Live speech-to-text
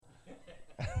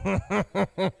we want to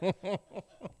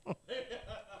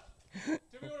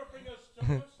bring us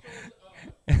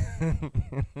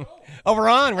Oh, we're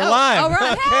on. We're live. Oh,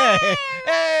 right. Okay.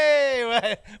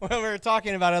 Hey. Well, we were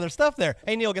talking about other stuff there.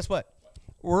 Hey, Neil, guess what?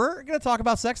 We're going to talk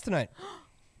about sex tonight.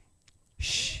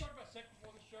 Shh.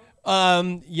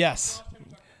 Yes.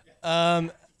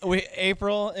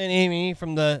 April and Amy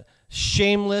from the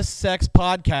Shameless Sex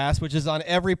Podcast, which is on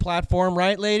every platform,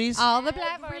 right, ladies? All the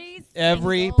platforms.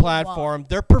 Every platform.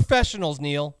 They're professionals,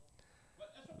 Neil.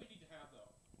 That's what we need to have, though.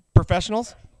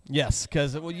 Professionals? Yes,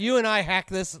 because you and I hack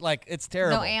this like it's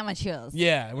terrible. No amateurs.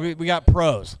 Yeah, we got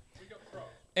pros.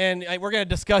 And we're going to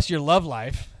discuss your love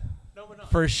life. No, we're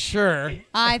not. For sure.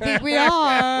 I think we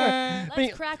are.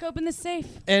 Let's crack open the safe.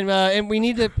 And we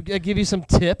need to give you some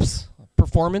tips,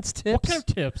 performance tips. What kind of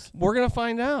tips? We're going to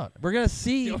find out. We're going to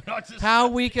see how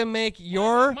we can make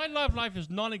your... My love life is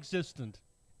non-existent.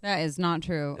 That is not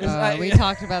true. Is We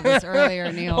talked about this earlier,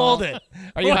 Neil. Hold it.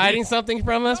 Are you hiding something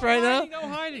from us right now? No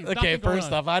hiding. Okay,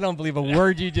 first off, I don't believe a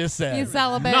word you just said. You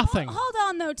celibate. Nothing. Hold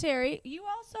on, though, Terry. You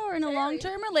also are in a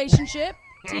long-term relationship.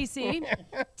 TC.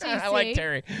 I like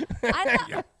Terry.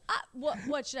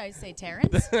 What should I say,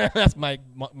 Terrence? That's my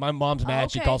mom's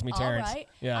mad. She Okay, calls me Terrence. All right.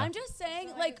 Yeah. I'm just saying,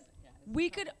 like, we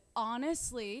could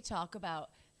honestly talk about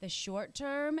the short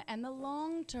term and the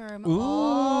long term.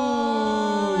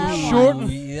 all at once. Short Ooh,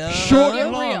 and- yeah. Short Get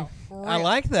and long. real. I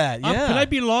like that. Yeah. Can I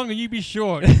be long and you be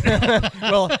short?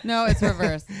 Well, No, it's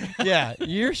reverse. yeah.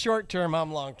 You're short term.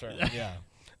 I'm long term. Yeah.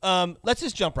 Let's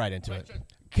just jump right into it.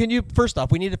 Can you first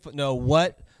off? We need to know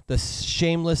what the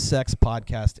Shameless Sex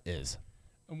Podcast is.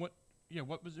 And what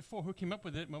was it for? Who came up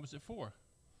with it and what was it for?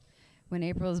 When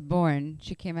April was born,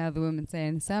 she came out of the womb and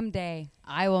saying, "Someday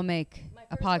I will make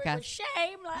a podcast."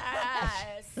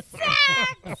 Shameless.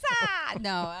 Sex!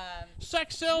 No.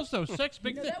 Sex sells, though. Sex,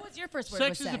 big No, thing. that was your first word.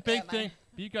 Sex was is a big thing.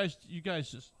 You guys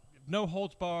just no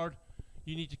holds barred.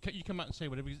 You need to you come out and say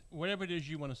whatever it is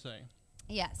you want to say.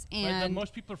 Yes, Right? That and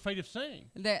most people are afraid of saying.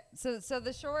 so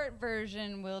the short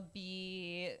version will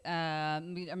be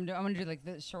I'm gonna do like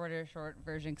the short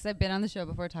version because I've been on the show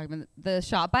before talking about the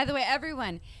shop. By the way,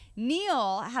 everyone,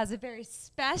 Neil has a very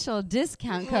special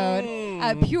discount code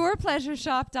at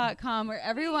purepleasureshop.com where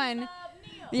everyone,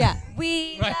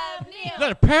 we Right. love Neil.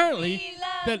 That apparently We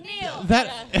love that Neil.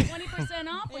 that 20%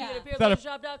 off when you go to That a-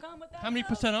 purepleasureshop.com with that. how many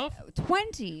percent off?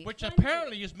 20. Which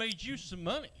apparently has made you some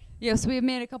money. Yes, we have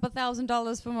made a couple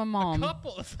 $1,000s for my mom.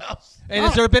 Couple of thousand. And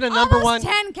has there been a number one?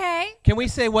 Almost 10K. Can we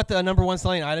say what the number one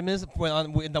selling item is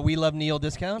on the We Love Neil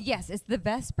discount? Yes, it's the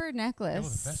Vesper Oh,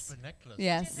 necklace. the Vesper necklace.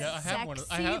 Yes. Yeah, I have one. I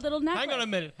Sexy have. little Hang on necklace. a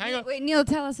minute. Hang on. Wait, Neil,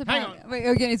 tell us about on. it. Wait,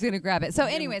 again, he's going to grab it. So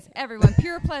anyways, everyone,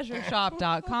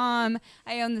 purepleasureshop.com.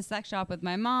 I own the sex shop with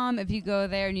my mom. If you go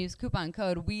there and use coupon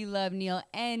code We Love Neil,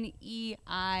 NEIL.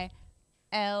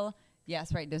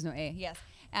 Yes, right, there's no A. Yes.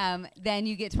 Then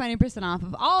you get 20% off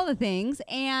of all the things.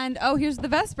 And, here's the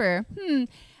Vesper.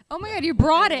 Oh, my God, you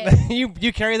brought it.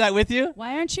 you carry that with you?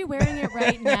 Why aren't you wearing it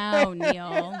right now, Neil?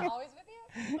 Always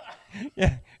with you?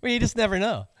 Yeah. Well, you just never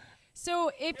know.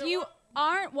 So if you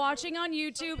aren't watching on Some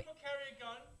YouTube, people carry a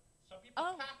gun. Some people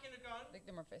Oh. pack in a gun. Like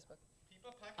them on Facebook.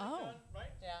 People pack Oh. a gun, right?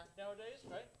 Yeah. Nowadays,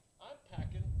 right? I'm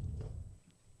packing.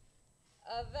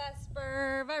 A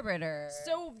Vesper vibrator.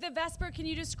 so the Vesper, can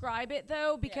you describe it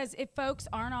though? Because if folks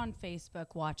aren't on Facebook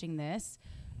watching this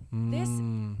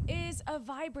is a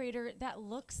vibrator that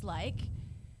looks like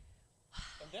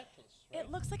A necklace, right?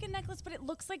 it looks like a necklace, but it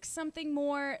looks like something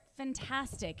more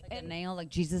fantastic. Like a And nail, like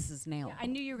Jesus' nail. I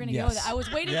knew you were going to Yes. go with that. I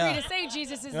was waiting for Yeah. you to say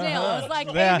Jesus' nail. I was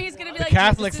like, Yeah. Amy's going to be The like,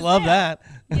 Catholics Jesus' love nail. that.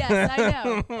 Yes, I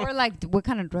know. Or like, what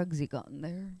kind of drugs you got in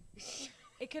there?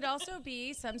 It could also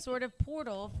be some sort of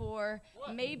portal for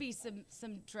maybe some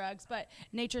drugs, but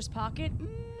Nature's Pocket.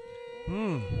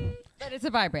 But it's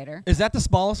a vibrator. Is that the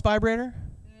smallest vibrator?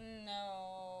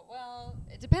 No. Well,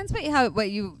 it depends what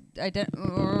you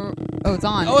oh, it's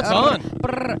on. Oh, it's on.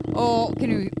 Brr. Oh, can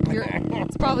you hear?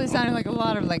 It's probably sounding like a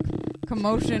lot of like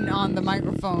commotion on the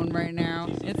microphone right now.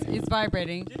 It's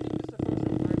vibrating.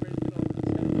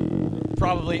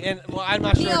 Probably. And well, I'm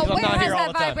not sure Neil, because I'm where not has here all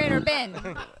the that time. vibrator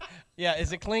been? Yeah.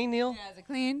 Is it clean, Neil? Yeah, is it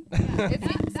clean?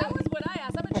 That was what I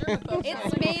asked. I'm a germaphobe.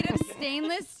 It's made of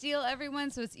stainless steel,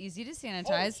 everyone, so it's easy to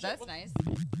sanitize. That's nice.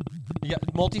 You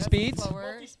got multi-speeds?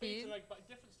 Slower speed. Like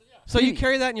different, yeah. So you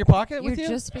carry that in your pocket You're with you?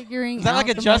 just figuring. Is that like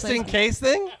out a the just multi- in case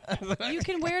thing? You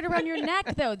can wear it around your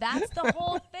neck, though. That's the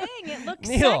whole thing. It looks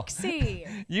Neil. sexy.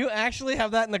 You actually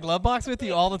have that in the glove box with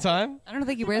you all the time? I don't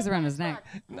think he wears it around his neck.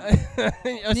 Oh, so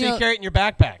you Neil- carry it in your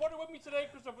backpack. Brought it with me today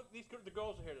because the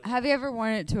girls are here today. Have you ever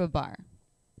worn it to a bar?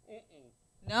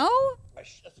 No?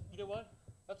 You know what?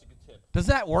 That's a good tip. Does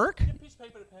that work? Get a piece of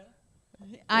paper and a pen.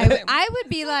 I would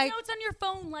be Take like, notes on your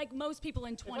phone like most people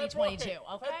in If I 2022. If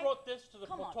I Okay. brought this to the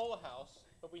Come on. Portola house,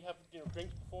 but we have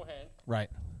drinks beforehand, Right.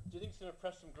 do you think it's gonna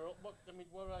impress some girl? What I mean,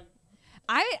 what would I?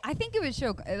 I think it would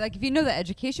show, like, if you know the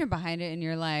education behind it and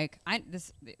you're like,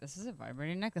 this is a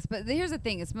vibrating necklace. But here's the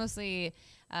thing, it's mostly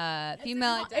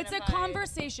female. It's a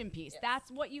conversation piece.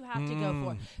 That's what you have to go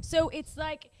for. So it's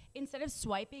like instead of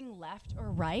swiping left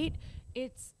or right,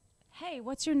 it's, hey,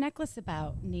 what's your necklace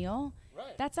about, Neil?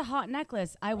 Right. That's a hot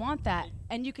necklace. I want that.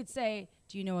 And you could say,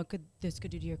 do you know what this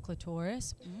could do to your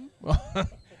clitoris?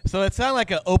 So it sounds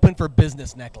like an open for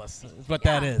business necklace. Is what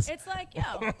that is. It's like,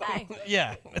 yo, hey.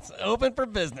 Yeah, it's open for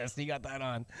business. You got that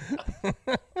on.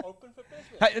 Open for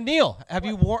business. Neil, have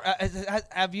you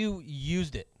have you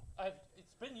used it?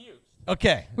 It's been used.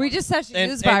 Okay. We just have to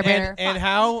use And vibrator.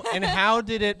 how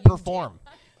did it perform?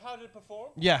 How did it perform?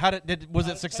 Yeah, how was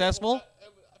it successful?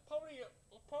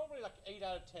 Probably like 8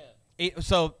 out of 10.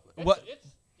 So what? It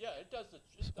does.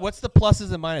 What's the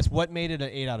pluses and minuses? What made it an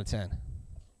 8 out of 10?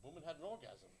 Woman had an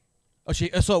orgasm. Oh,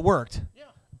 so it worked, Yeah.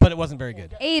 but it wasn't very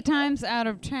good. 8 times out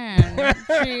of 10,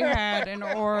 she had an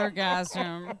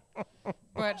orgasm.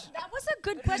 But That was a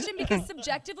good question because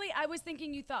subjectively, I was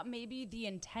thinking you thought maybe the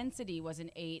intensity was an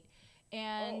 8.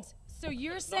 And so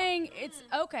you're saying it's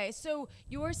okay. So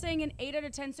you're saying an 8 out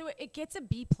of 10. So it gets a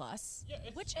B plus, Yeah,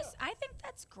 it's- which is I think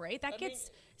that's great. That I gets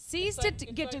mean, C's it's like- to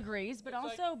it's get like- degrees, but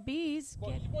it's also B's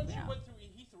Well, get. the ones Yeah. you went through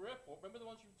Heathrow Airport, remember the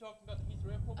ones you were talking about at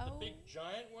Heathrow Airport? Oh. The big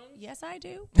giant ones? Yes, I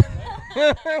do.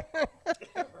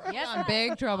 we're Yes, in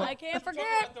big trouble. I can't Talk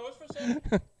forget. about those for a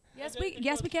second? Yes, And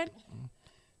then we can.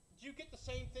 Do you get the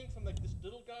same thing from like this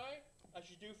little guy as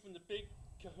you do from the big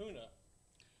kahuna?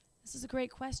 This is a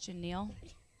great question, Neil.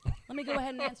 Let me go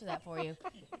ahead and answer that for you.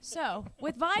 So,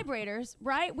 with vibrators,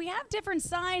 right, we have different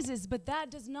sizes, but that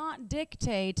does not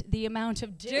dictate the amount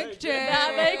of dick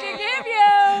that they can give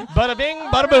you. Bada bing,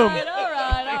 bada boom.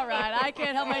 All right. I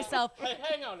can't help myself. Hey,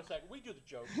 hang on a second. We do the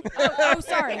jokes. Oh,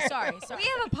 sorry. We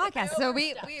have a podcast, so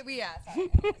we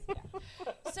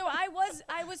So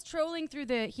I was trolling through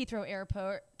the Heathrow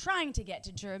Airport trying to get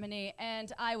to Germany,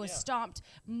 and I was stopped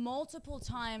multiple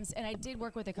times. And I did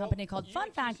work with a company called You Fun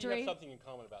and TC have Factory. something in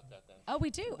common about that then. Oh, we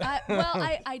do.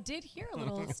 I did hear a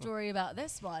little story about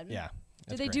this one. Yeah.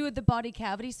 Did they do the body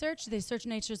cavity search? Did they search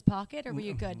Nature's Pocket, or were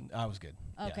you good? I was good.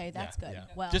 Okay, Yeah, that's yeah, good. yeah.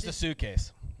 Well, Just a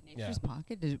suitcase. Nature's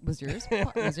Pocket? Was yours?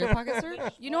 Was your pocket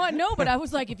search? you know what? No, but I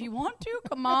was like, if you want to,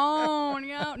 come on.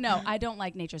 No, I don't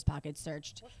like Nature's Pocket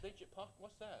searched. What's Nature Park?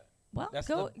 What's that? Well, That's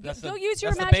go the use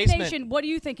your that's the basement. imagination. What do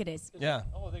you think it is? Yeah.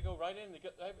 Oh, they go right in. They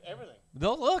get everything.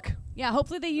 They'll look. Yeah,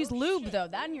 hopefully they use Oh, lube shit. though.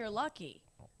 Then you're lucky.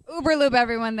 Uber lube,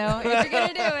 everyone, though. If you're going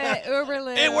to do it, Uber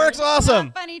lube. It works awesome.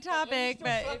 Not a funny topic,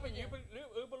 but... Shopping Uber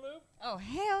Lube? Oh,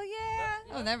 hell yeah.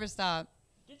 Yeah. I'll never stop.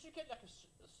 Did you get like a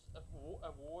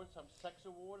award, some sex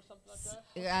award or something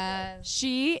like that?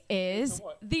 She is So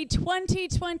what? the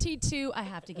 2022. I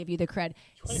have to give you the cred.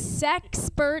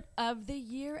 Sexpert of the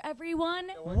year, everyone.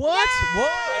 What?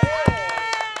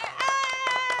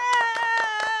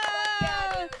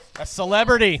 A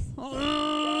celebrity.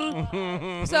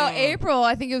 So April,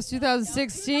 I think it was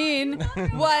 2016,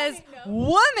 was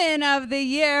Woman of the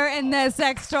Year in the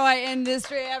sex toy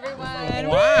industry, everyone.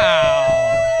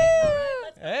 Wow.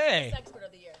 Hey. Sexpert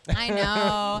of the year. I You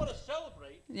know. want to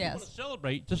celebrate? Yes. You want to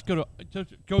celebrate? Just go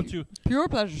to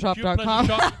PurePleasureShop.com.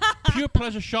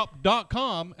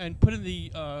 PurePleasureShop.com and put in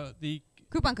the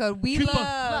Coupon code We Coupon-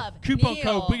 Love coupon Neil.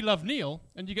 code We Love Neil,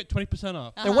 and you get 20%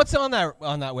 off. And what's on that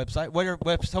website?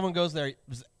 If someone goes there,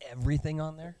 is everything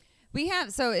on there? We have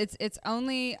it's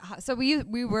only so we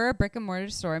were a brick and mortar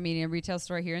store, meaning a retail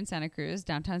store here in Santa Cruz,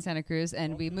 downtown Santa Cruz,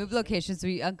 and we moved locations.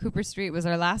 We on Cooper Street was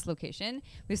our last location.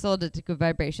 We sold it to Good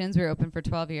Vibrations. We were open for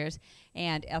 12 years,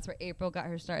 and that's where April got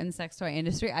her start in the sex toy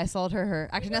industry. I sold her.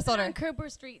 Actually, I sold her on Cooper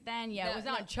Street then. Yeah, it was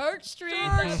No, on Church Street.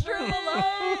 Church Street,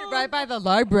 right by the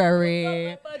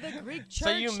library. By the Greek church.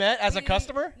 So you met as a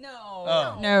customer? No,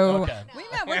 Oh, no. okay. We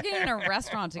met working in a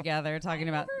restaurant together, talking I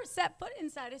about. never set foot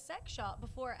inside a sex shop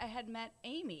before I had met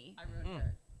Amy. I ruined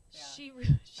her. She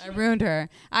I ruined her.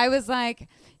 I was like,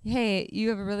 "Hey, you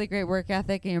have a really great work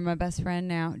ethic, and you're my best friend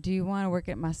now. Do you want to work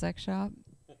at my sex shop?"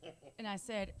 and I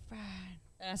said, fine.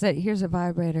 And I said, "Here's a I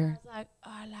vibrator." was like,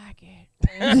 oh, I like it.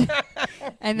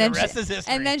 And then The rest is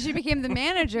history. and then she became the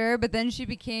manager, but then she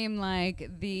became like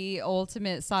the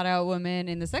ultimate sought-out woman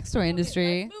in the sex toy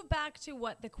industry. Let's move back to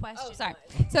what the question Oh, sorry.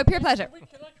 was. So pure pleasure. Can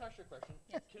I ask you a question?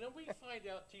 Can we find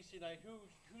out, TC and I, who's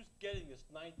getting this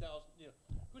 9,000?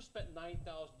 who spent $9,000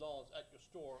 at your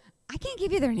store I can't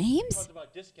give you their names. because of a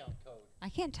discount code? I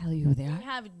can't tell you who they We are.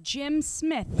 have Jim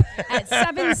Smith at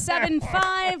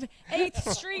 775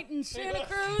 8th Street in Santa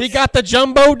Cruz. He got the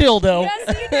jumbo dildo.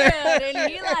 Yes, he did,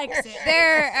 and he likes it.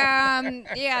 Their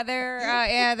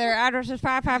address is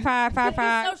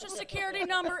 55555. Social security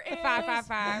number is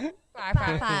 555.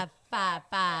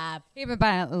 5555. We've been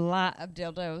buying a lot of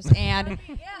dildos, and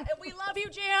Yeah, and we love you,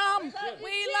 Jim.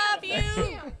 We love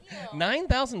you.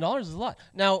 $9,000 is a lot.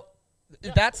 Now,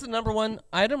 that's the number one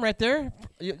item right there.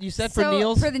 You said for so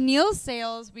Neil's. for the Neil's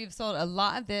sales, we've sold a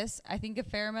lot of this. I think a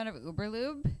fair amount of Uber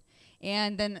Lube,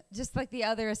 and then just like the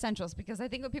other essentials. Because I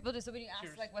think what people do, so when you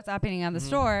ask like what's happening on the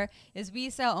store, is we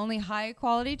sell only high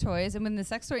quality toys, and in the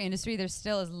sex toy industry, there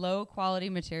still is low quality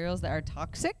materials that are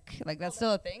toxic. Like that's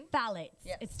still a thing. Phthalates.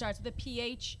 Yes. It starts with a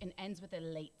PH and ends with a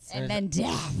lates. And is then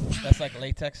death. That's like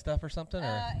latex stuff or something?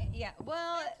 Or? Yeah.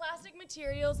 Well, They're plastic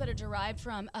materials that are derived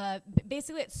from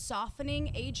basically it's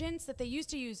softening agents that they used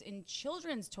to use in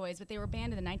children's toys, but they were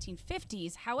banned in the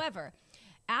 1950s. However,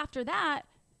 after that,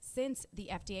 since the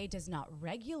FDA does not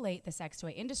regulate the sex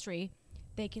toy industry,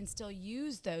 they can still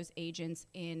use those agents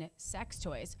in sex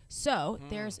toys. So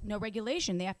there's no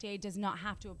regulation. The FDA does not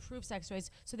have to approve sex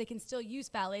toys, so they can still use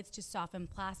phthalates to soften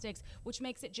plastics, which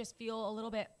makes it just feel a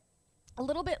little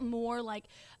bit more like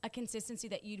a consistency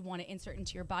that you'd want to insert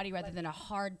into your body rather than a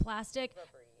hard plastic.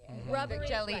 Rubbery. the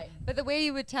jelly. Right. But the way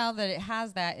you would tell that it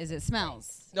has that is it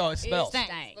smells. No, it smells.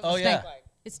 stank. Oh, yeah.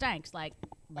 It stinks like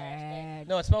bad.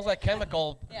 No, it smells like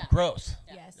chemical. Gross.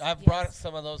 Yes. I've brought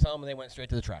some of those home and they went straight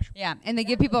to the trash. Yeah, and they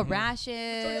give people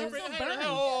rashes.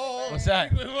 What's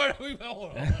that?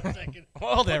 Hold on a second.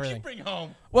 Hold What'd everything. you bring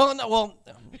home? Well, no, well,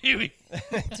 Huey.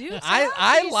 Dude,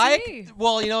 I like.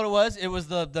 Well, you know what it was? It was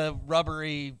the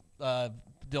rubbery dildo.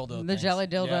 The things. jelly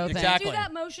dildo Yeah, thing. exactly. Do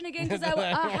that motion again, because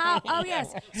oh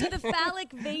yes. So the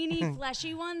phallic, veiny,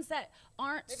 fleshy ones that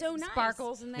aren't so nice.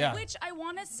 Sparkles in there. Yeah. Which I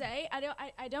want to say,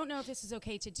 I don't know if this is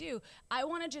okay to do. I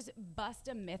want to just bust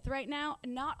a myth right now.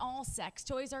 Not all sex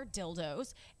toys are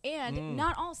dildos, and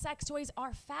not all sex toys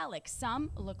are phallic. Some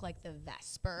look like the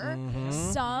Vesper.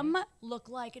 Some look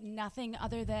like nothing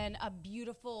other than a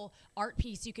beautiful art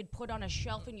piece you could put on a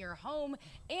shelf in your home,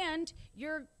 and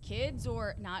your kids,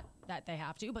 or not that they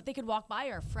have to, but they could walk by,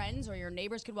 or friends or your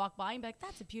neighbors could walk by and be like,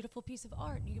 "That's a beautiful piece of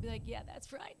art." And you could be like, "Yeah,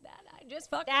 that's right. That I just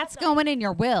fucked." That's myself." going in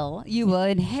your will. You will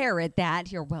inherit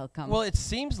that. You're welcome. Well, it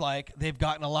seems like they've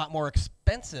gotten a lot more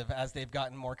expensive as they've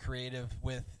gotten more creative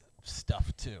with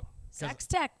stuff too. 'Cause- Sex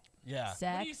tech. Yeah. What do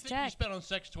you Sex think you tech. spent on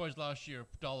sex toys last year,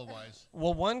 dollar-wise?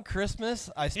 Well, one Christmas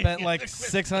I spent like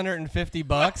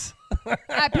 $650.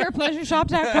 At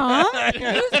purepleasureshop.com.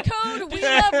 Use code We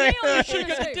Love Neil. You should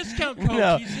get the discount code,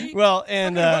 No. TZ. Well,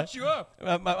 and Hook you up.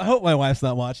 I hope my wife's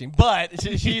not watching, but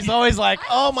she's always like,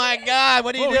 "Oh my God,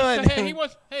 what are you doing?" Hey, he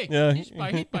wants. Hey, Yeah.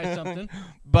 he'd buy something.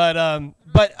 But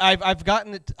I've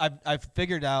gotten it. I've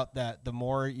figured out that the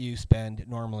more you spend,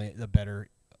 normally the better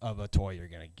of a toy you're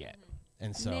gonna get.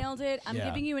 And so Nailed it. I'm yeah.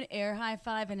 giving you an air high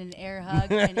five and an air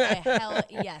hug and a hell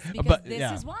yes, because But, this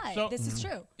yeah. is why. So- This is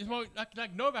true. It's more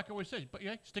like Novak always says, but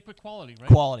yeah, stick with quality, right?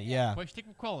 quality, yeah, But stick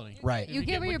with quality. right. You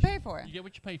get what you you pay for. You get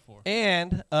what you pay for.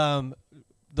 And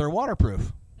they're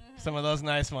waterproof. Some of those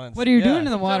nice ones. What are you Yeah. doing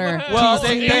in the water? Well,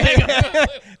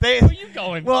 Where are you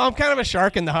going? well, I'm kind of a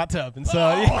shark in the hot tub, and so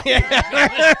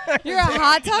You're a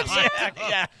hot tub shark?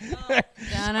 yeah.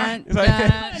 Dun-dun, It's like-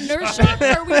 dun-dun. Nurse shark?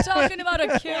 Are we talking about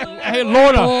a killer? Hey,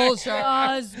 Lorna. Bull shark.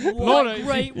 Guys, what Lorna, a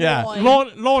great Yeah. one.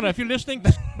 Lorna, if you're listening,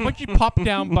 just, why don't you pop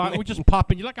down by? We just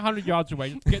pop in. You're like 100 yards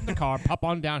away. Just get in the car, pop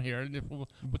on down here, and we'll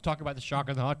talk about the shark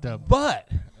in the hot tub. But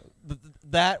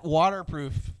that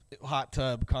waterproof hot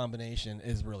tub combination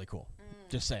is really cool.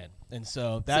 Just saying. And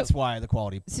so that's why the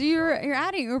quality. So you're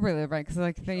adding Uber Lube, right? Because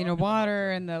like the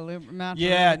water and the lube amount.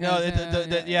 Yeah, no,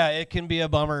 it can be a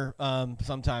bummer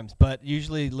sometimes, but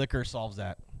usually liquor solves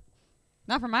that.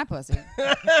 Not for my pussy.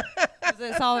 Does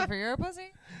it solve it for your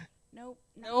pussy? Nope.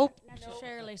 Nope. Not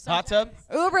necessarily. Hot tub?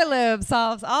 Uber Lube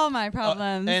solves all my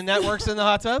problems. And that works in the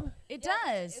hot tub? It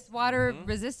does. It's water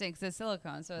resistant 'cause it's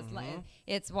silicone, so it's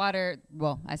it's water.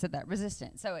 Well, I said that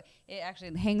resistant, so it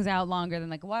actually hangs out longer than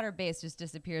like a water base. Just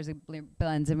disappears and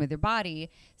blends in with your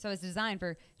body. So it's designed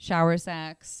for shower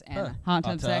sex and hot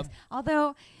tub sex.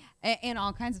 Although, and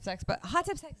all kinds of sex, but hot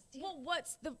tub sex. Well,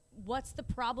 what's the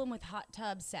problem with hot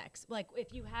tub sex? Like,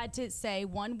 if you had to say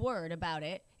one word about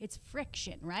it, it's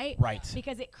friction, right? Right.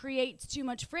 Because it creates too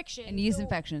much friction. And yeast So-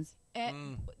 infections.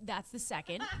 That's the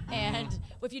second. And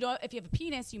if you have a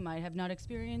penis, you might have not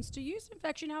experienced a yeast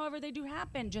infection. However, they do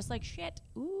happen, just like shit.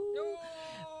 Ooh.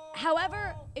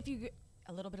 However, if you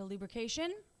a little bit of lubrication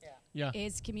Yeah.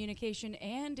 is communication,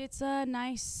 and it's a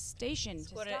nice station to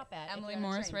stop at. if Emily you're on a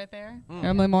Morris train. right there.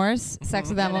 Emily Morris, Sex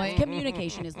with Emily.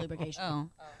 Communication is lubrication. Oh,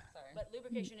 But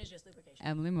lubrication is just lubrication.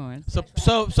 Emily Morris.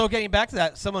 So getting back to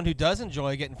that, someone who does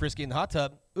enjoy getting frisky in the hot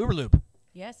tub, Uberlube.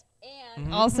 Yes.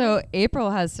 And also,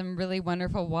 April has some really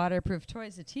wonderful waterproof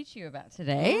toys to teach you about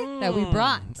today that we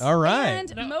brought. All right.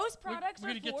 And Now, most products we're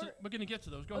are gonna for... we're gonna get to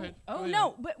those. Go ahead. Oh, Go ahead.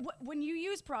 no. But when you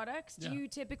use products, Yeah. do you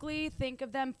typically think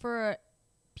of them for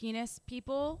penis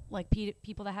people, like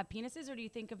people that have penises, or do you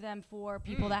think of them for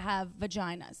people that have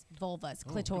vaginas, vulvas,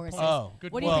 clitorises? Oh,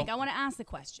 Good What do you well, think? I want to ask the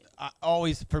question.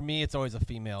 For me, it's always a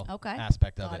female Okay.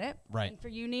 aspect of Got it. Right. And for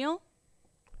you, Neil?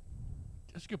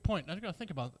 That's a good point. I was gonna think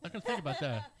about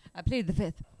that. I played the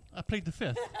fifth. I played the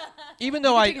fifth. Even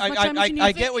though You can take as much time as you need.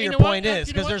 I get what You your know what? point is,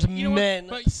 You know because what? there's You know what? men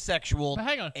But- sexual But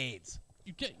hang on. AIDS.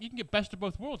 You can get best of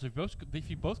both worlds if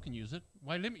you both can use it.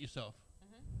 Why limit yourself?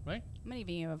 Right? I'm going to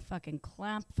give you a fucking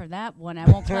clap for that one. I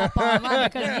won't clap online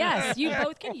because, yes, you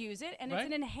both can use it, and it's Right?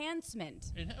 an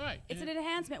enhancement. Right. It's an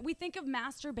enhancement. We think of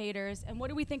masturbators, and what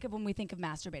do we think of when we think of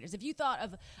masturbators? If you thought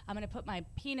of, I'm going to put my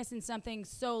penis in something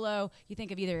solo, you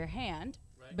think of either your hand,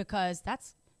 Right. because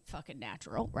that's fucking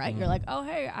natural, right? You're like, oh,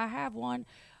 hey, I have one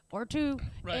or two.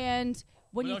 Right. And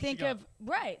when What you else you think got? of,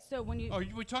 right, so when you, Oh,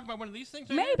 we talking about one of these things?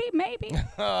 right here? maybe.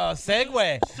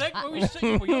 Segue. What we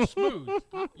saying? Well, you're smooth. You're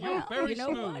Well, very you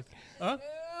know smooth. what? Huh?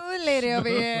 Ooh, lady over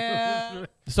here.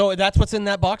 So that's what's in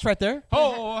that box right there?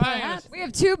 Oh, hang on. Perhaps. We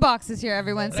have two boxes here,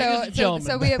 everyone. Ladies So, and so,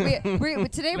 so gentlemen.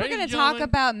 today we're Ladies going and to talk gentlemen.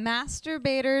 about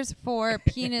masturbators for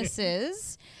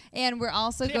penises, and we're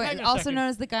also See, hang going, on a also second. known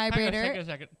as the Hang on vibrator. a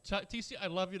second. TC, I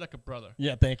love you like a brother.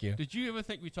 Yeah, thank you. Did you ever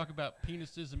think we talk about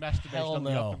penises and masturbation Hell on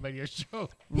the no. Optum Radio Show?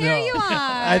 Here No. you are.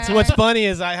 That's what's funny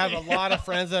is I have a lot of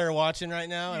friends that are watching right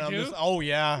now, and You I'm do? just, oh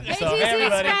yeah. Hey, So TC hey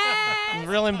everybody, friends.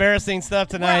 real embarrassing stuff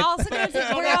We're tonight. also going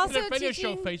to we're on also the radio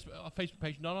show teaching Facebook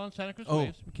page, not on Santa Cruz Oh,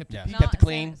 Waves. We kept Yeah, it he No, kept it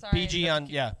clean. sorry. PG on,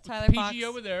 yeah. Tyler PG Fox.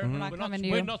 over there. Mhm. We're not coming to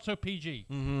We're you. not so PG.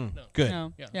 Mm-hmm. No. Good.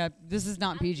 No. Yeah. Yeah, this is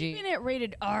not I'm PG. keeping it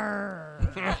rated R.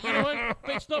 You know what?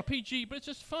 But it's not PG, but it's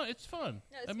just fun. It's fun.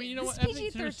 No, it's I mean, you know this what?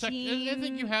 is Everything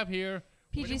PG-13, you have here,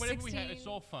 whatever we have, PG-16. it's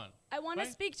all fun. I want to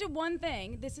Right? speak to one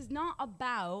thing. This is not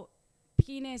about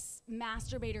penis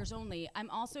masturbators only. I'm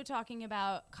also talking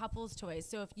about couples toys.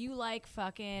 So if you like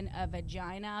fucking a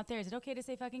vagina out there, is it okay to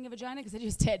say fucking a vagina? Because I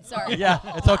just did. Sorry. Yeah,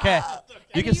 it's okay.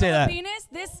 You can say have that. a penis,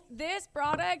 this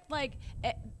product, like,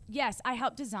 yes, I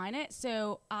helped design it.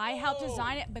 So I helped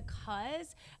design it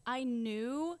because I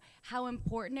knew how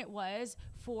important it was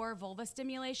for vulva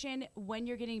stimulation when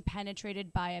you're getting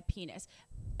penetrated by a penis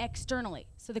externally.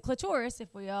 So the clitoris,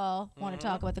 if we all want to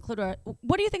talk about the clitoris,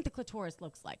 what do you think the clitoris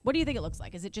looks like? What do you think it looks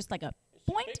like? Is it just like a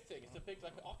point? thing. It's a big,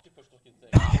 like, octopus-looking thing.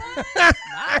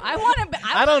 I want to.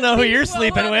 I don't know who you're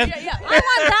sleeping with. Yeah, I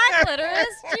want that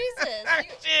clitoris.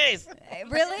 Jesus.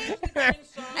 Jeez. Really?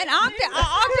 An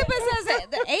octopus has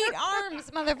the 8 arms,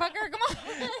 motherfucker. Come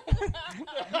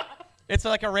on. It's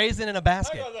like a raisin in a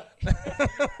basket.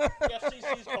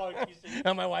 CC's calling.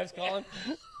 Oh, my wife's calling.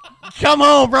 Come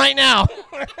home right now.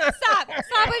 Stop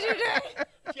what you're doing.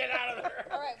 Get out of there.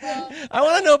 All right, well. I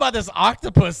want to know about this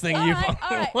octopus thing All you right, found.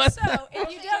 all right. What So the- if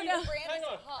you don't know, Hang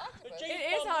on.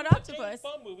 It is Hot Octopus. The James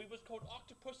Bond movie was called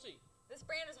Octopussy. This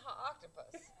brand is Hot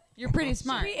Octopus. You're pretty should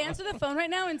smart. we answer the phone right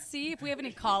now and see if we have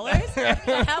any callers?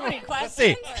 Have any questions?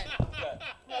 see.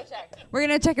 We're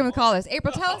going to check in with callers.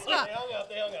 April, tell us about. They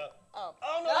hung up. Oh.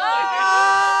 Oh, no.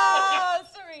 Oh, it's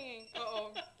ringing.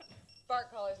 Uh-oh.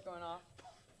 Fart caller's going off.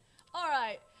 All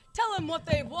right. Tell them what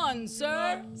they've won, sir.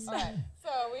 All right. So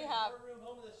we have.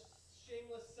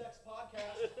 Shameless Sex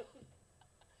Podcast.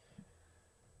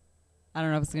 I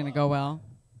don't know if it's going to go well.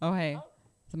 Oh, hey.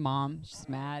 It's a mom. She's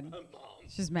mad.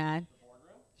 She's mad.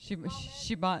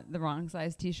 She bought the wrong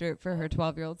size T-shirt for her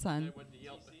 12-year-old son.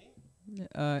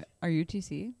 Are you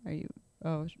TC? Are you?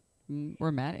 Oh,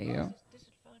 we're mad at you. There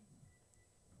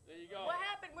you go. What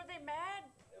happened? Were they mad?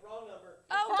 Wrong number.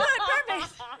 Oh, good,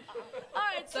 perfect. All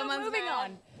right, so Someone's moving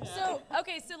mad. on. So,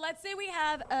 okay, so let's say we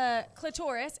have a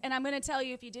clitoris, and I'm going to tell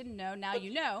you if you didn't know, now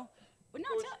you know. Well,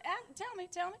 no, tell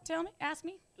me, ask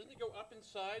me. Doesn't it go up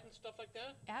inside and stuff like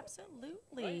that?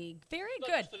 Absolutely. Very It's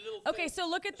not good. just a little Okay, thing. so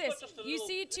look at It's not this. just a You little-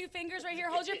 see 2 fingers right here?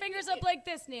 Hold your fingers up like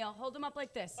this, Neil. Hold them up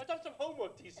like this. I done some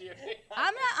homework, TC.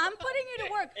 I'm putting you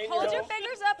to work. And Hold your yours.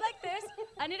 fingers up like this.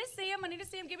 I need to see them.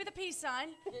 Give me the peace sign.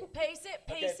 Pace it.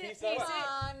 peace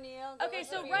sign. Okay,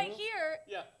 so right here,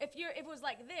 Yeah. if it was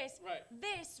like this, Right.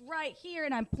 this right here,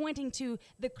 and I'm pointing to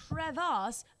the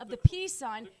crevasse of the peace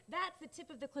sign, that's the tip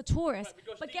of the clitoris.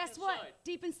 uterus. But guess what?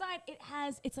 Deep inside,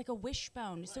 it's like a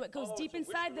wishbone. So it goes deep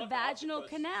inside the vaginal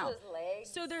canal.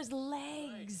 So there's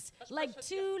legs, like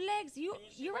 2 legs.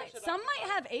 You're right. Some might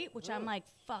have 8, which I'm like,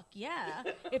 fuck yeah.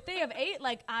 If they have 8,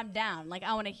 like I'm down. Like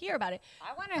I want to hear about it.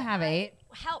 I want to have 8.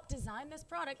 Help design this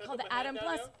product called the Atom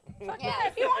Plus. Fuck yeah,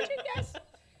 if you want to, yes.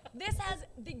 This has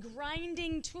the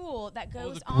grinding tool that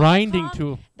goes the on grinding top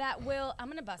tool. that will. I'm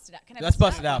gonna bust it out. Can I? Let's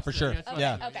bust it it out for sure. Okay.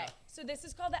 Yeah. Okay. So this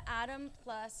is called the Atom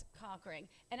Plus cock ring,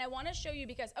 and I want to show you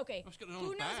because Let's get it on who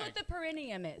the knows bag. what the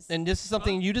perineum is? And this is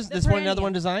something you just The this one another perineum.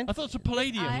 one designed? I thought it was a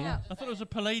palladium. I know. I thought it was a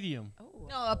palladium.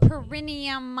 No, a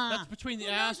perineum. That's between the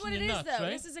Who ass knows what and it your is nuts, though?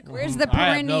 right? This is a Where's the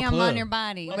I have no perineum on clue. your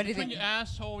body? That's What do you between think? your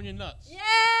asshole and your nuts.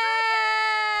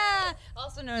 Yeah.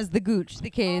 Also known as the gooch, the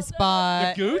K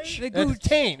spot. The gooch? The That's gooch.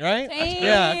 taint, right? Taint.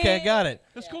 Yeah, okay, got it.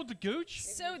 That's called the gooch?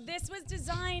 So this was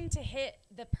designed to hit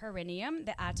the perineum,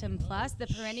 the Atom Plus, the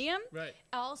perineum. Right.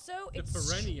 Also, The it's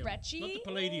perineum. stretchy. Not the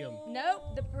palladium.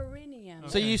 Nope, the perineum.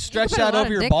 So you You stretch can put a that lot over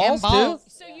of your dick balls and balls. too?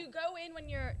 So you go in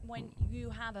when you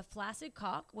have a flaccid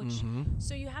cock, which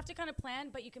so you have to kind of plan,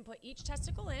 but you can put each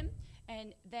testicle in,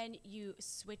 and then you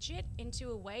switch it into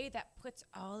a way that puts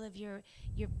all of your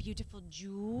beautiful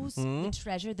jewels, the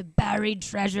treasure, the buried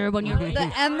treasure when you're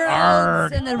The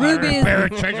emeralds and the rubies.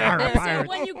 And so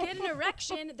when you get an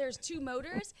erection, there's 2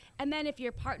 motors, and then if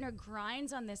your partner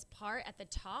grinds on this part at the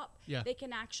top, Yeah. they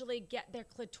can actually get their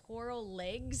clitoral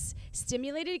legs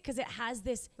stimulated because it has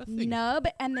this thing- nub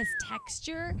and this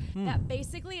texture that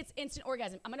basically it's instant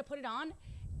orgasm. I'm gonna put it on,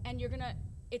 and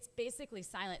it's basically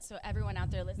silent, so everyone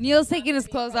out there listening. Neil's taking his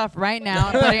clothes off right now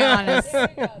and putting on his.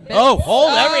 Oh,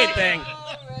 hold everything.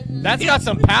 That's got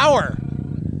some power.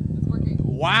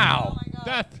 Wow.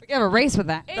 That, We have a race with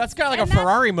that. That's got like a and that's-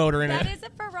 Ferrari motor in That it. is a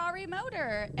Ferrari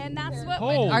motor, and that's what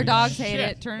Holy Our dogs hate shit.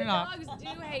 it. Turn it off. dogs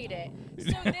do hate it.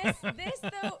 So this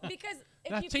though, because if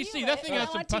that you TC, feel that it, thing I has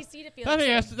some. want pa- TC to feel that it thing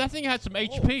too. has. That thing had some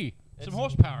HP, some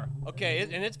horsepower. Okay,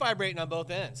 and it's vibrating on both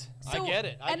ends. So- I get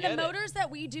it. I and get the it. motors that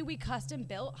we do, we custom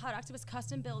built. Hot Octopus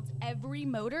custom builds every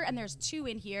motor, and there's 2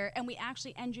 in here. And we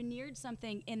actually engineered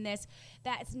something in this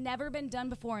that's never been done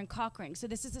before in cock ring. So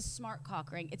this is a smart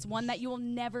cock ring. It's one that you will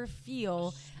never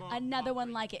feel another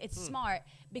one like it. It's smart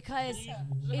because Does it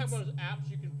have it's. one of those apps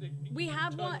you can? We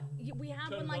have one. We have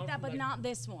turn one it like on that, from but like not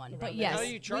this one. But there. yes, How do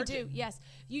you charge we do. it? Yes,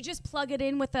 you just plug it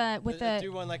in with a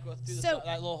do one like through the So- side,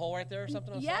 that little hole right there or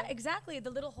something. on the Yeah, side? exactly. The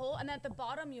little hole, and at the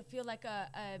bottom you feel like a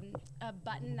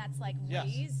button that's like Yes,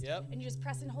 raised, yep. and you just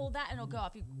press and hold that, and it'll go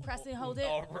off. You press and hold it.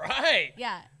 All right.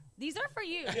 Yeah, these are for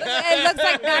you. It looks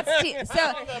like that's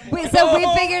so we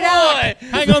figured out. Boy,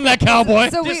 Hang on, that cowboy.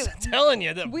 So we just telling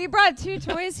you. we brought 2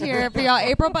 toys here for y'all.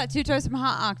 April bought 2 toys from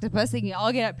Hot Octopus. They can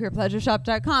all get at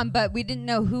purepleasureshop.com, but we didn't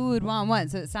know who would want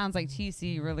what, so it sounds like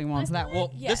TC really wants that one.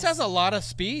 Well, Yes. this has a lot of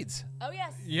speeds. Oh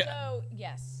yes. Yeah. So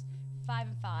yes, 5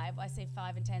 and 5. I say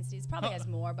 5 and 10 Steve's probably has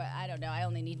more, but I don't know. I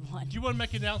only need one. Do you want to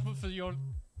make an announcement for your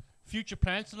future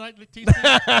plans tonight, TC?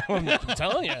 I'm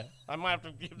telling you. I might have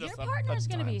to give this Your a partner's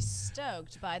time. going to be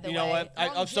stoked, by the You way. know what?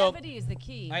 Longevity is the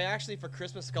key. I actually, for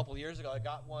Christmas a couple years ago, I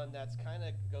got one that's kind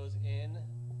of goes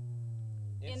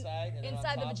inside. and then on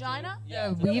inside the top, too. vagina? Yeah.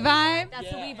 The We Vibe? That's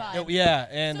the We Vibe. Yeah,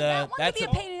 and So that one that's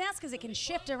can be a pain in the ass because it can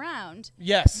shift around.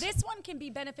 Yes. This one can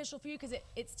be beneficial for you because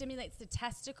it stimulates the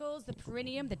testicles, the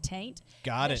perineum, the taint,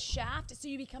 Got the it. shaft. So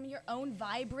you become your own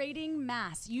vibrating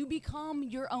mass. You become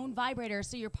your own vibrator.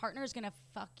 So your partner's gonna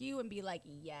fuck you and be like,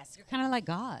 yes. Kind of like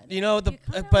God. You know, You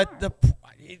kinda but are.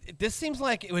 this seems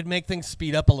like it would make things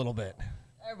speed up a little bit.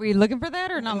 Are we looking for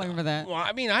that or not looking for that? Well,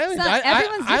 I mean, not- everyone's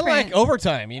I like different.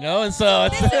 overtime, you know, and so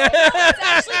it's. It's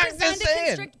actually I'm designed just to saying.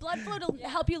 constrict blood flow to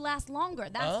help you last longer.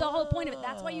 That's the whole point of it.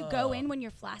 That's why you go in when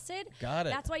you're flaccid. Got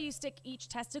it. That's why you stick each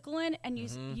testicle in and you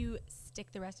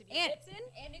stick the rest of your And, tits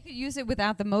in. and you could use it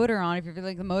without the motor on. If you feel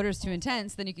like the motor's too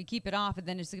intense, then you could keep it off, and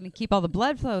then it's going to keep all the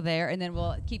blood flow there, and then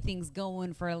we'll keep things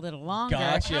going for a little longer.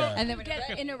 Gotcha. And then You when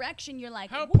get an erection, you're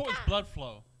like, How important is blood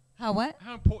flow? how what?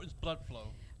 How important is blood flow?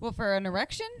 Well, for an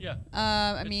erection? Yeah.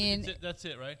 I mean, that's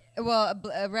it, right? well,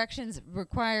 erections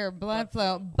require blood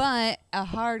flow, but a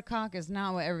hard cock is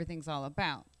not what everything's all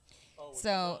about.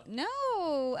 So, no.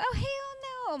 Oh, hell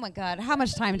no. Oh, my God. How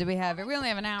much time do we have here? We only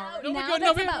have an hour. No, Now we,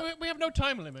 no, that's about- we have no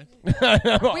time limit.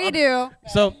 We do.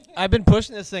 So I've been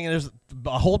pushing this thing, and there's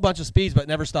a whole bunch of speeds, but it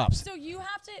never stops. So you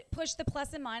have to push the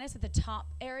plus and minus at the top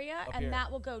area, and here.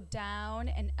 that will go down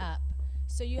and up.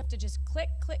 So you have to just click,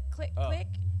 click, click, Oh. click,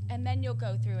 and then you'll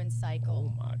go through and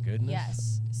cycle. Oh my goodness.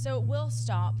 Yes. So it will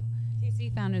stop.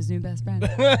 TC found his new best friend.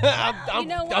 I'm, You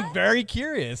know I'm what? very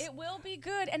curious. It will be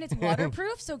good, and it's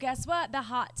waterproof. So guess what? The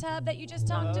hot tub that you just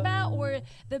talked about, or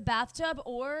the bathtub,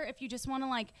 or if you just want to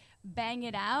like bang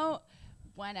it out,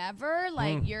 whenever,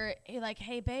 like you're like,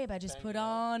 hey babe, I just put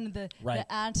on the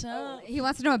Atom. He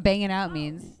wants to know what banging out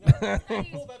means. You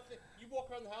walk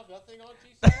around the house with that thing on,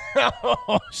 TC?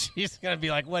 Oh, she's gonna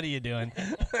be like, "What are you doing?" No,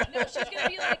 she's gonna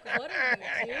be like, what are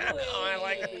you doing? I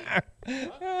like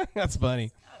that. That's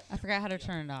funny. I forgot how to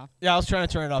turn it off. Yeah, I was trying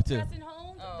to turn it off too. Press and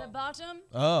hold the bottom.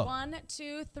 Oh. 1,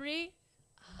 2, 3.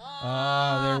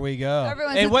 There we go.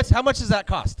 Everyone's And how much does that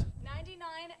cost? 99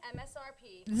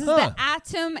 MSRP. This is Huh. the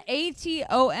Atom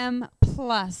ATOM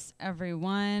Plus,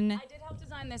 everyone. I did help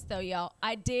design this though, y'all.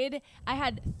 I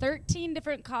had 13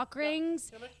 different cock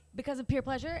rings because of peer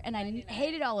pleasure, and I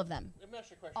hated all of them. Let me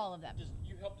ask you a question. All of them.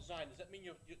 You help design. Does that mean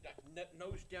you're like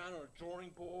nose down on a drawing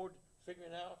board,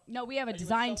 figuring out? No, we have a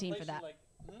design team for that.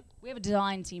 We have a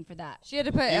design team for that. She had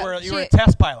to put. You were a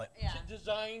test pilot. Yeah.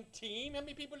 Design team? How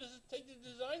many people does it take to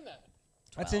design that?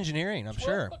 That's engineering, I'm 12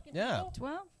 sure. fucking Yeah. people?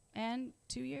 12 and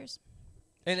 2 years.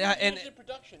 And Who's in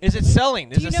production? is it selling?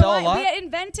 Does Do you it know sell a what?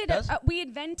 lot? We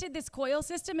invented this coil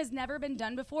system. Has never been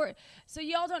done before. So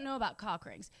y'all don't know about cock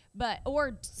rings,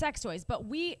 or sex toys. But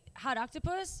Hot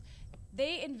Octopus,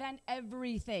 they invent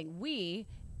everything. We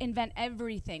invent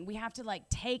everything. We have to like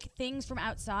take things from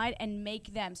outside and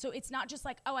make them. So it's not just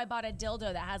like, oh, I bought a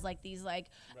dildo that has like these like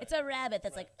it's a rabbit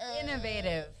that's like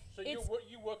Innovative. So you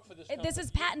work for this This company.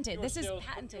 is patented. You're This is sales-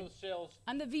 patented. you're sales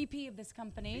I'm the VP of this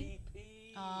company. VP.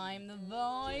 I'm the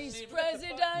vice See,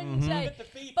 president. With the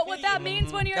VP. But what that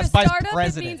means when you're That's a vice startup, it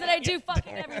president. means that I do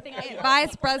fucking everything. I do.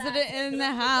 Vice president in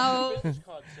the house. Business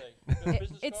card say?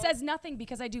 It says nothing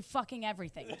because I do fucking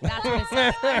everything. That's what it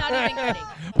says. I'm not even kidding.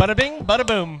 Bada bing, bada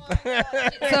boom.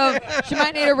 So she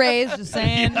might need a raise. Just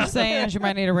saying. She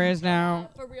might need a raise now.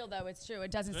 For real though, it's true.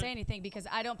 It doesn't say anything because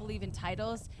I don't believe in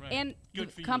titles. Right. And Good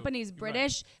the for you. company's You're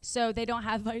British, so they don't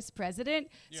have vice president.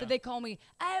 So Yeah. they call me,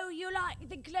 oh, you're like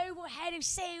the global head of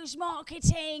sales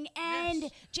marketing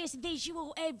and just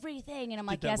visual everything. And I'm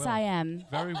like, that yes, well. I am.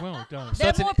 Very well done. They're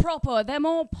it's an- more proper. They're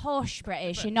more posh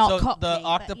British and not So cockney. the but, you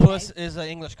Octopus know. is an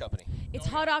English company. It's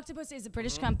Hot Octopus is a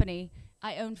British company.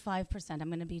 I own 5%. I'm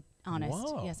going to be honest.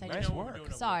 Whoa, Yes, I nice do.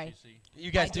 work. Sorry. You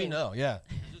guys I do do. know, yeah.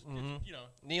 You know,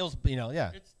 Neil's,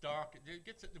 yeah. it's dark. It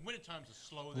gets the winter times are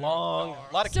slow. There. Long.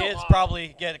 Dark. A lot of So- kids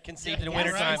probably get conceived in the Yeah,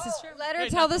 wintertime. right. This is true. Let her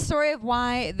tell the story of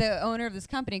why the owner of this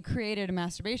company created a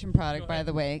masturbation product, Go by ahead.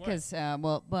 the way. What? Because,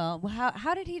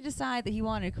 how did he decide that he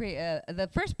wanted to create the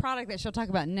first product that she'll talk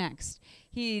about next?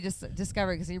 He just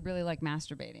discovered because he really liked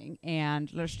masturbating.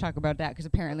 And let's talk about that because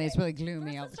apparently it's really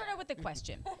gloomy. Let's start out with the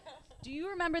question. Do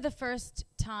you remember the first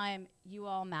time you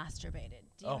all masturbated?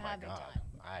 Do you Oh my have a God. time?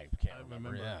 I can't remember.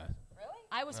 remember. Yeah.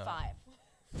 I was 5.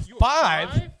 You were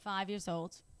 5? 5 years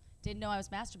old. Didn't know I was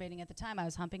masturbating at the time. I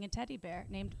was humping a teddy bear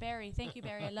named Barry. Thank you,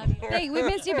 Barry. I love you. Hey, we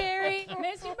miss you, Barry.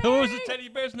 Miss you, Who Barry. was the teddy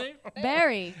bear's name?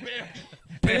 Barry.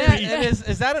 And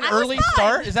is that an I was early 5.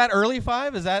 start? Is that early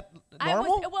 5? Is that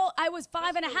normal? I was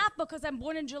 5 and a half because I'm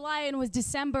born in July and it was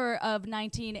December of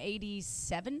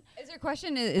 1987. Is your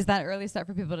question, is that early start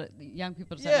for young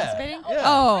people to start Yeah. masturbating? Yeah.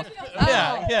 Oh.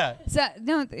 Yeah. So,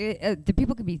 no, the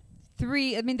people could be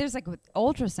 3. I mean, there's like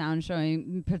ultrasound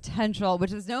showing potential,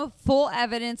 which is no full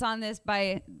evidence on this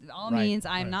by all Right, means.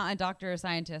 I'm not a doctor or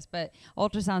scientist, but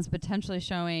ultrasounds potentially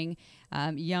showing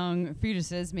young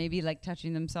fetuses maybe like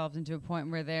touching themselves into a point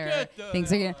where they're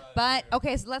things are going. But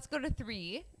okay, so let's go to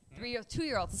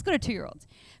 2-year-olds. Let's go to 2-year-olds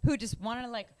who just want to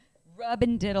like rub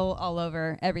and diddle all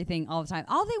over everything all the time.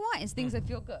 All they want is things that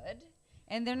feel good.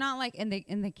 And they're not like, and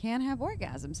they can have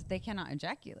orgasms. They cannot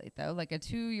ejaculate though. Like a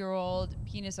 2-year-old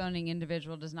penis-owning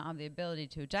individual does not have the ability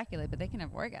to ejaculate, but they can have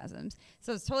orgasms.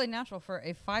 So it's totally natural for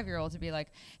a 5-year-old to be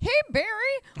like, "Hey Barry,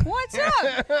 what's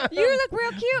up? You look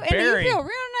real cute, and Barry. you feel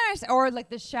real nice." Or like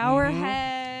the shower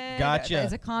head. Gotcha.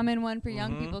 Is a common one for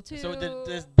young people too. So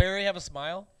does Barry have a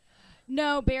smile?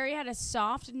 No, Barry had a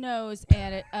soft nose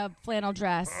and a flannel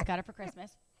dress. Got it for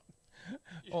Christmas.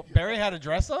 Oh, Barry had a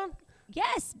dress on?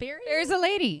 Yes, Barry. There's a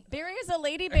lady. Barry is a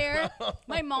lady bear.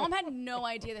 My mom had no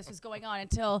idea this was going on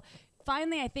until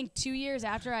finally, I think 2 years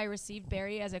after I received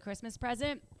Barry as a Christmas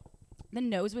present. The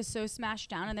nose was so smashed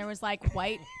down and there was like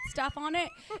white stuff on it.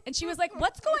 And she was like,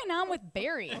 "What's going on with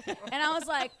Barry?" And I was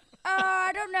like,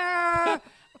 "I don't know.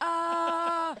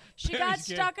 She got Barry's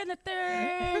gay. stuck in the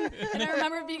thing." And I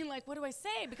remember being like, what do I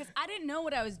say? Because I didn't know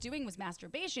what I was doing was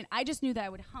masturbation. I just knew that I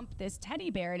would hump this teddy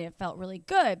bear and it felt really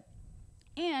good.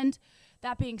 And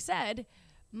that being said,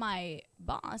 my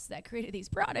boss that created these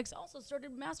products also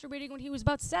started masturbating when he was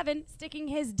about 7, sticking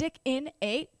his dick in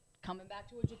a, coming back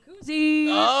to a jacuzzi.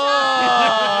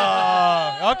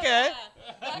 Oh, okay.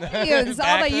 It's all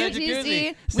Back about to you, the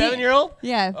jacuzzi. TC. 7-year-old?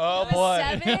 Yeah. Oh, I was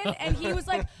boy. 7, and he was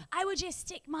like, I would just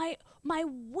stick my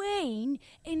ween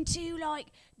into like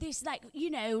this, like, you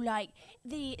know, like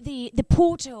the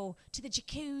portal to the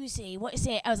jacuzzi. What is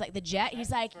it? I was like, the jet.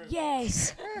 He's like,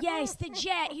 yes, the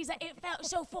jet. He's like, it felt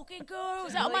so fucking good. I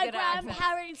was at Really my good accent.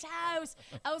 grandparents' house.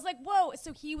 I was like, whoa.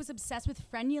 So he was obsessed with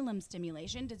frenulum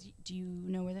stimulation. Do you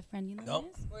know where the frenulum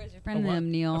Nope. is? Where's your what? frenulum,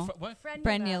 Neil? What? I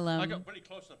Frenulum. got really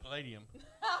close to the palladium.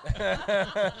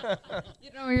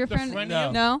 You know where your The friend?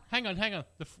 frenulum? No. Hang on.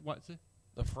 What's it?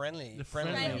 The friendly. The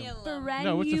friendly. Frenulum.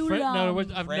 No, what's the no,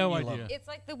 Frenulum. I have no Frenulum. idea. It's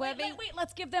like the Wait, webbing.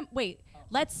 let's give them. Wait,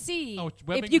 let's see Oh, it's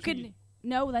webbing if you between- could.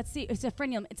 No, let's see. It's a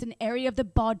frenulum. It's an area of the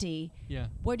body. Yeah,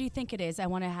 Where do you think it is? I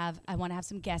want to have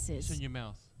some it's guesses. in your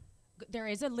mouth. There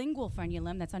is a lingual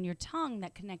frenulum that's on your tongue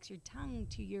that connects your tongue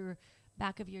to your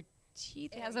back of your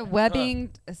teeth. It has a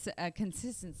webbing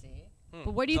consistency.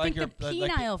 But where do you So think like the your-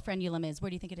 like penile frenulum is? Where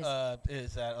do you think it is?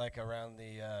 Is that like around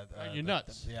the your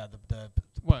nuts. the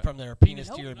What? from their penis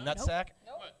Nope, to your nope, nutsack?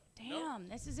 Damn,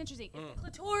 this is interesting. It's the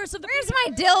clitoris of the Where's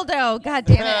my dildo? God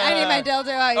damn it! I need my dildo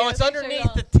out Oh, here. it's Let me show underneath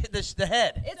y'all. the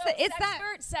head. It's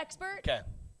that. sexpert. Okay.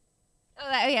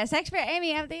 Oh, yeah, Sexpert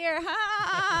Amy of the year.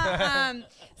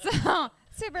 So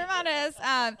super modest.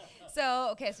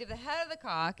 So you have the head of the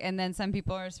cock, and then some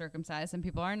people are circumcised, some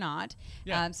people are not.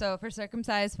 Yeah. So for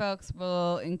circumcised folks,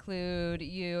 we'll include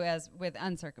you as with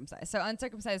uncircumcised. So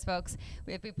uncircumcised folks,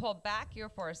 if we pull back your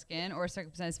foreskin, or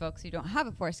circumcised folks who don't have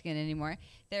a foreskin anymore,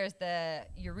 there's the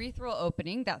urethral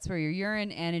opening. That's where your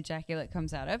urine and ejaculate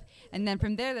comes out of. And then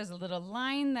from there's a little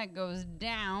line that goes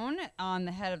down on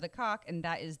the head of the cock, and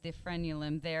that is the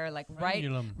frenulum there, like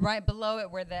Frenulum. right below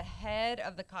it, where the head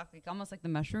of the cock, like almost like the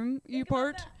mushroom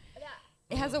part.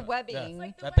 It has a webbing,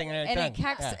 That thing in your and it tongue.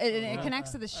 connects. Yeah. It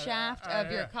connects to the shaft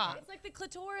of your cock. It's like the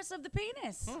clitoris of the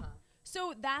penis.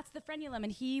 So that's the frenulum,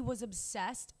 and he was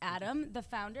obsessed. Adam, the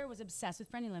founder, was obsessed with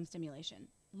frenulum stimulation.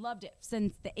 Loved it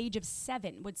since the age of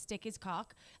 7. Would stick his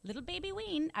cock, little baby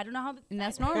ween. I don't know how, And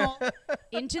that's normal.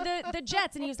 into the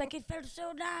jets, and he was like, it felt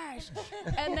so nice.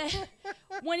 And then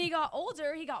when he got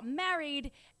older, he got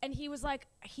married, and he was like,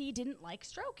 he didn't like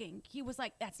stroking. He was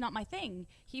like, that's not my thing.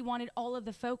 He wanted all of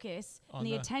the focus On and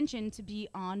the the- attention to be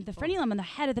on the frenulum, on the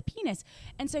head of the penis.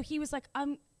 And so he was like,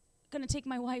 I'm gonna take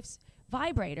my wife's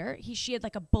vibrator. She had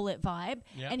like a bullet vibe,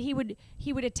 Yeah. and he would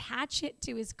attach it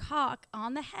to his cock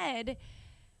on the head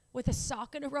with a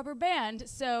sock and a rubber band,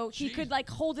 so he Jeez. could like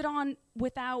hold it on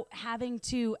without having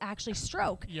to actually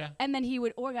stroke. Yeah. And then he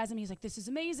would orgasm. He's like, this is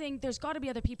amazing. There's got to be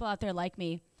other people out there like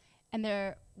me. And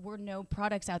there were no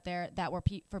products out there that were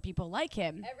for people like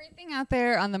him. Everything out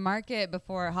there on the market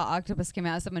before Hot Octopus came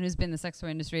out, someone who's been in the sex toy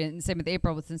industry, and same with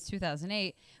April, but since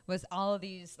 2008, was all of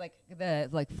these like the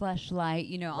Fleshlight,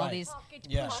 you know, all Right. these Pocket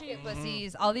Yeah. pushing.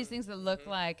 pussies, all these things that look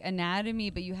like anatomy,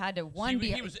 but you had to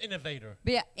He was innovator.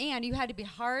 But yeah, and you had to be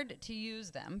hard to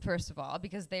use them, first of all,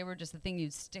 because they were just the thing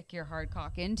you'd stick your hard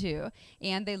cock into,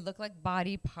 and they look like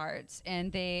body parts,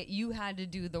 and you had to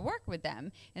do the work with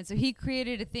them. And so he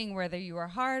created a thing whether you were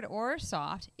hard or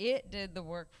soft, it did the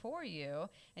work for you,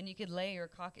 and you could lay your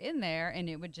cock in there, and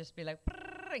it would just be like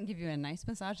brrrr, and give you a nice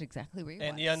massage exactly where you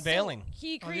And want. the unveiling.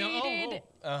 He Oh, yeah. Oh, created.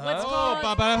 oh. Uh-huh. Let's Oh, call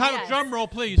it- but have yes. a drum roll,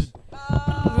 please.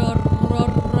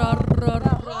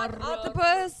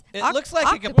 Octopus. It looks like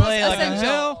it could Octopus play like a Essential.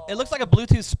 hell. It looks like a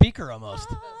Bluetooth speaker almost.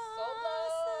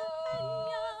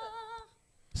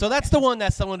 So that's the one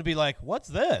that someone would be like, "What's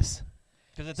this?"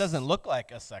 Because it doesn't look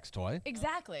like a sex toy.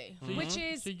 Exactly. So Which you,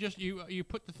 is so you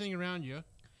put the thing around you.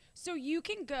 so you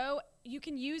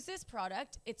can use this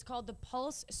product. It's called the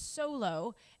Pulse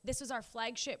Solo. This was our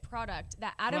flagship product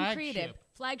that Adam created. Flagship.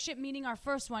 Flagship meaning our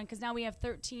first one, because now we have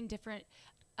 13 different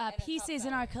pieces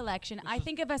in our collection. I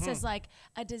think of us as like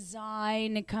a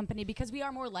design company because we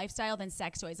are more lifestyle than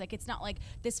sex toys. Like it's not like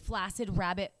this flaccid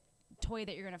rabbit toy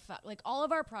that you're gonna fuck. Like all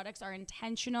of our products are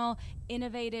intentional,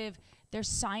 innovative. There's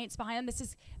science behind them. This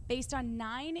is based on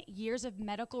 9 years of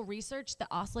medical research, the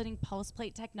oscillating pulse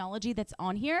plate technology that's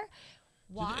on here.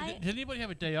 Why? Did anybody have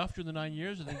a day off during the 9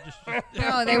 years? Or they just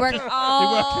No, they work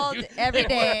all every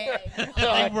day.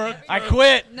 they worked. I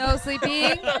quit. No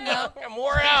sleeping. No. I'm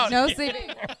wore out. No sleeping.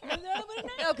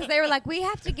 No, because they were like, we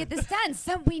have to get this done.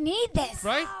 So we need this.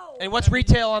 Right? And what's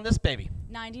retail on this baby?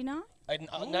 99.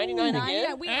 99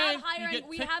 again. We And have you higher end. get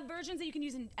We tip- have versions that you can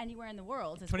use anywhere in the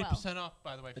world as 20% off,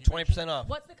 by the way. The 20% off.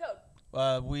 What's the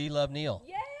code? We love Neil.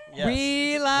 Yeah. Yes.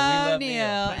 We The love Neil.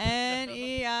 Neil. Pure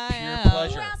N-E-I-L.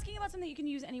 pleasure. We're asking about something you can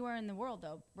use anywhere in the world,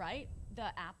 though, right? The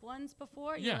app ones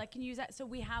before, you Yeah. like can use that. So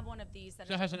we have one of these that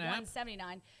So it has an app?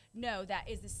 $179. No, that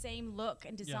is the same look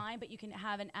and design, but you can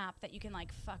have an app that you can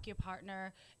like fuck your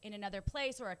partner in another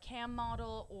place, or a cam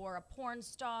model, or a porn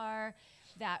star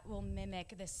that will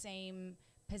mimic the same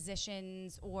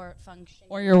positions or functions.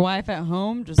 Or your wife at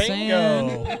home, just saying.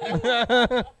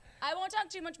 Bingo. I won't talk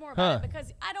too much more about it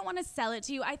because I don't want to sell it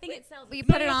to you. I think it sells. Will you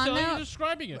No, put it you're on selling, though? You're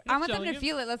describing it. I You're want them selling to it.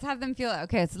 feel it. Let's have them feel it.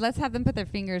 Okay, so let's have them put their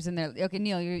fingers in there. Okay,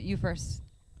 Neil, you first.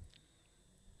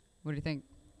 What do you think?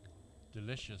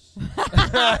 Delicious.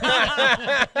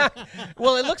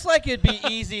 Well, it looks like it'd be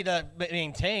easy to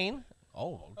maintain.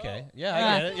 Oh, okay. Yeah, I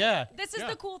get it. Yeah. This is Yeah.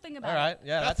 the cool thing about All right. it.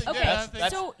 Yeah, That's that's a- Okay, Yeah,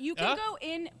 that's- so you can Huh? go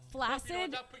in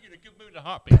flaccid. That put you in a good mood in a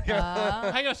heartbeat.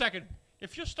 Uh, Hang on a second.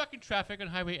 If you're stuck in traffic on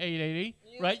Highway 880,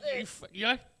 right?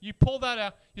 You pull that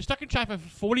out. You're stuck in traffic for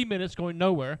 40 minutes going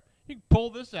nowhere. You can pull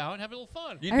this out and have a little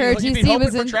fun. You'd I heard you'd TC hoping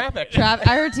was for in traffic. I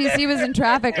heard TC was in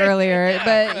traffic earlier,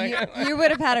 but you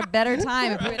would have had a better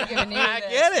time if we would have given you I this.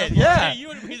 get it. Yeah. Hey, you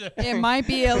would be the It might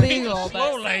be illegal,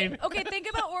 slow but lane. okay, think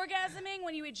about orgasming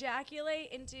when you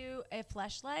ejaculate into a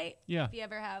fleshlight. Yeah. If you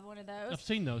ever have one of those. I've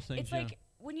seen those things. It's yeah. like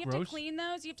when you have Gross. to clean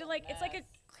those, you have to like it's like a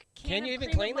can Can of you even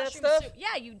cream of clean that mushroom stuff? Soup.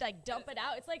 Yeah, you like dump it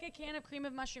out. It's like a can of cream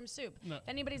of mushroom soup. No. If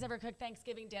anybody's ever cooked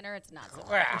Thanksgiving dinner, it's not so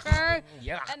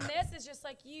Yeah. And this is just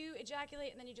like you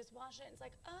ejaculate and then you just wash it. And it's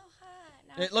like, oh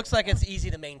hi. Now It looks like it's easy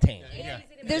to maintain. it's Yeah.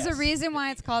 easy to there's make. a reason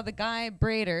why it's called the guy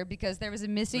braider, because there was a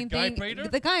missing guy thing.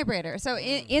 braider? The guy braider. So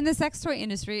in the sex toy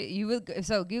industry, you will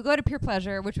you go to Pure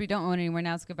Pleasure, which we don't own anymore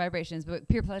now. It's Good Vibrations, but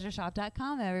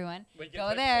PurePleasureShop.com, everyone. We get Go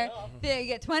 20% there. There you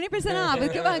get 20% off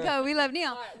with Coupon code. We love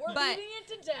Neil. We're But beating it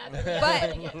to death.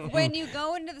 but when you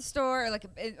go into the store,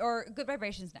 or Good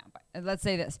Vibrations now, but let's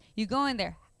say this, you go in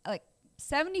there, like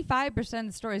 75% of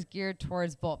the store is geared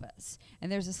towards vulvas,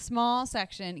 and there's a small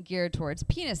section geared towards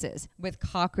penises, with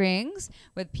cock rings,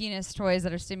 with penis toys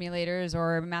that are stimulators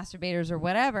or masturbators or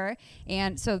whatever.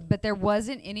 And so, but there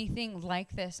wasn't anything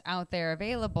like this out there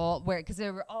available, where because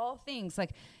there were all things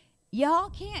like. Y'all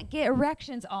can't get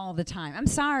erections all the time. I'm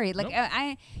sorry. Like Nope.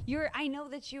 I know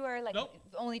that you are like Nope.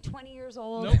 only 20 years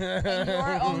old, Nope. and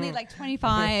you're only like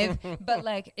 25. But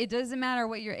like it doesn't matter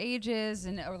what your age is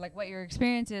or like what your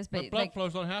experience is. But But blood like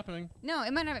flow's not happening. no,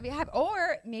 it might not be happen.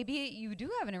 Or maybe you do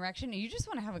have an erection and you just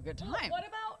want to have a good time. What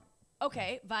about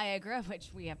Viagra, which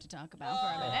we have to talk about for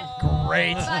a minute.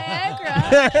 Great.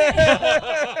 Viagra.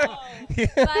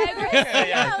 Viagra.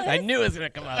 Yeah, I knew it was gonna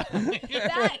come out.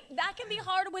 that can be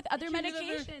hard with other Did you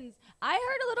hear that medications. I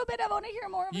heard a little bit. I want to hear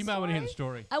more of You a might story. want to hear the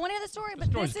story. I want to hear the story, The but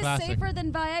story's this is classic. safer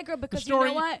than Viagra because you story-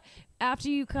 know what? After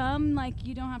you come, like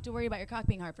you don't have to worry about your cock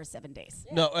being hard for 7 days.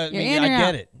 No, I You're mean, in I or get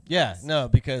out? it. Yeah, no,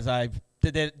 because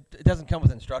it doesn't come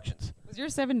with instructions. Was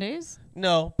yours 7 days?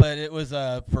 No, but it was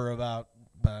for about,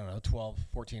 I don't know, 12,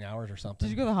 14 hours or something.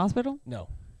 Did you go to the hospital? No.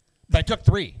 But I took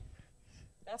 3.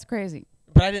 That's crazy.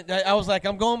 But I didn't. I was like,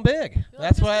 I'm going big.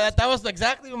 That's what. That was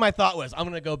exactly what my thought was. I'm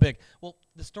gonna go big. Well,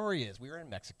 the story is, we were in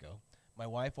Mexico. My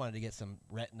wife wanted to get some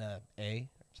Retina A,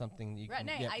 something. You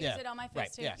Retina can, A, I use it on my face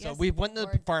right, too. Yeah. So Yes. we went to the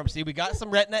Word. pharmacy. We got some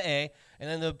Retina A, and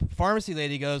then the pharmacy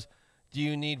lady goes, "Do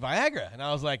you need Viagra?" And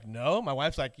I was like, "No." My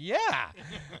wife's like, "Yeah."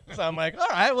 So I'm like, "All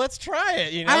right, let's try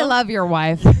it." You know. I love your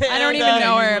wife. I don't And, even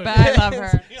know her, you but I love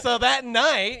her. So that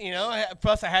night,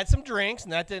 plus I had some drinks,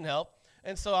 and that didn't help.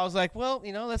 And so I was like, well,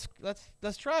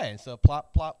 let's try it. And so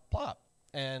plop, plop, plop.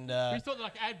 And You thought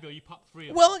like Advil, you popped 3 of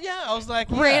them. well, yeah, I was like,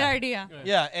 Great yeah. idea.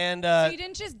 Yeah, and So you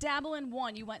didn't just dabble in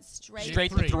one; you went straight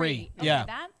straight to Three. 3. Okay, Yeah.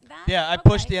 that Yeah, I okay.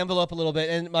 pushed the envelope a little bit,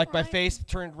 and like my Alright. face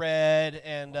turned red,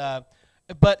 and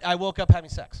but I woke up having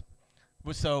sex.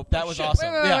 So that was shit.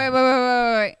 awesome. Wait, yeah.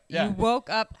 wait. Yeah. You woke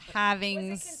up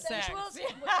having Was it sex.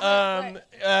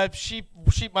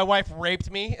 consensual? My wife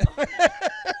raped me.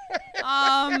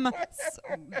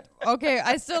 Okay,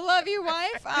 I still love you,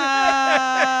 wife.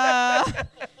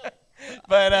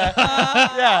 But All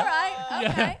yeah. right.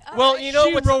 Okay. all Well, right. you know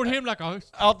she what's rode him like a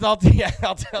host. I'll tell you.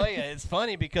 It's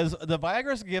funny because the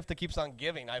Viagra's a gift that keeps on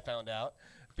giving. I found out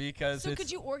because So it's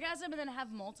could you orgasm and then have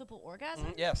multiple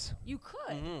orgasms? yes. You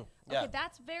could. Mhm. Yeah. Okay,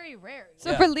 that's very rare.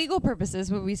 So Yeah. for legal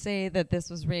purposes, would we say that this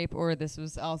was rape, or this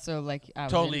was also like I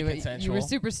was Totally into it? You consensual. were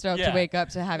super stoked Yeah. to wake up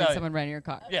to having No, someone run your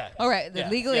car. Yeah. All right, Yeah.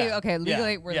 legally, Yeah. okay,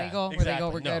 legally, Yeah. we're Yeah. legal, Exactly.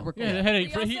 we're No. good, we're Yeah, cool. the headache.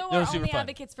 We For, also he, That are was super only fun.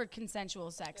 advocates for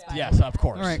consensual sex. By Yes, the way. of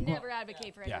course. All right. Never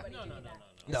advocate for Yeah. anybody doing that.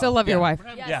 No. Still love your Yeah. wife.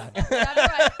 Yes, Yeah. that's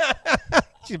right.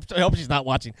 I hope she's not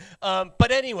watching. But I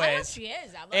know anyways, she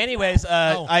is. I love anyways,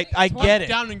 Oh. I get it.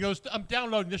 Down and goes. I'm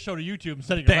downloading this show to YouTube and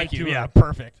sending it right Thank you. to Yeah, her.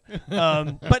 perfect.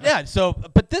 But yeah,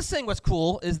 but this thing, what's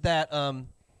cool is that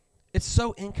it's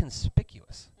so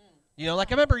inconspicuous. You know,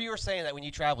 like I remember you were saying that when you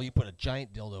travel, you put a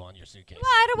giant dildo on your suitcase. Well,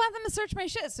 I don't want them to search my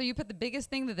shit, so you put the biggest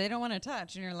thing that they don't want to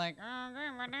touch, and you're like,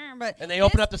 but And they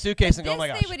open up the suitcase and go, oh my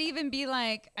gosh. They would even be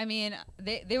like, I mean,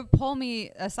 they would pull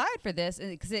me aside for this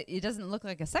because it doesn't look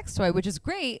like a sex toy, which is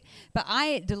great, but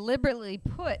I deliberately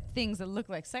put things that look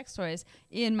like sex toys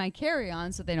in my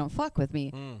carry-on so they don't fuck with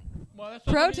me. Well, that's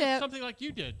Pro something, tip. something like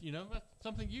you did. You know, that's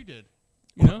something you did.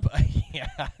 You know?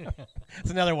 Yeah.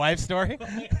 It's another wife story.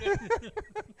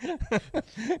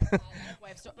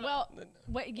 Wife story. Well,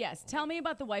 yes. Tell me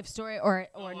about the wife story, or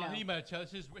Well, no. he might tell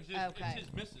us his Okay. it's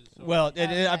his missus. So. Well,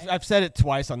 Okay. I've said it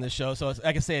twice on this show, so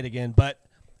I can say it again. But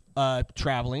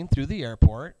traveling through the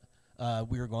airport,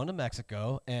 we were going to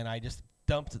Mexico, and I just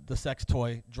dumped the sex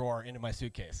toy drawer into my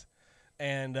suitcase.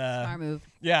 And Smart move.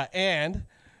 yeah, and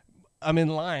I'm in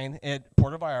line at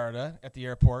Puerto Vallarta at the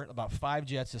airport. About 5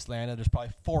 jets just landed. There's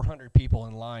probably 400 people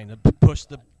in line to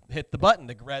hit the button,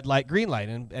 the red light, green light.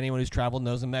 And anyone who's traveled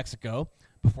knows in Mexico,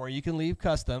 before you can leave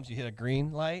customs, you hit a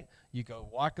green light, you go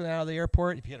walking out of the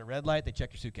airport. If you hit a red light, they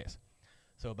check your suitcase.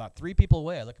 So about 3 people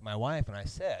away, I look at my wife and I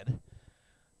said,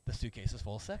 the suitcase is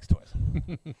full of sex toys.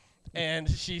 And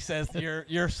she says,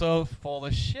 you're so full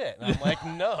of shit. And I'm like,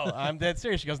 no, I'm dead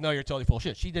serious. She goes, no, you're totally full of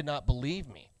shit. She did not believe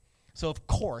me. So, of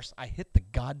course, I hit the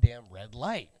goddamn red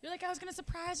light. You're like, I was going to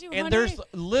surprise you, And honey. there's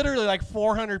literally like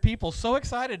 400 people so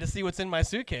excited to see what's in my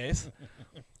suitcase.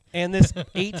 And this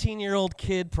 18-year-old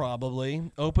kid probably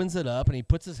opens it up, and he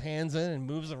puts his hands in and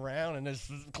moves around and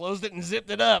just closed it and zipped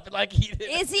it up. Like he did.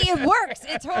 It works.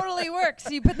 It totally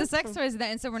works. You put the sex toys in there.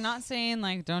 And so we're not saying,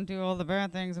 like, don't do all the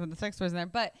bad things with the sex toys in there.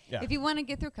 But Yeah. if you want to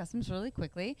get through customs really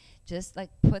quickly, just,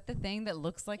 like, put the thing that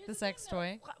looks like the sex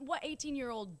toy. What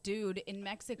 18-year-old dude in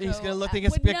Mexico? He's gonna look like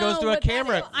would it goes know through a what that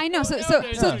camera. is? I know. So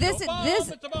Nowadays, this it's a bomb,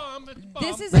 this it's a bomb, it's a bomb.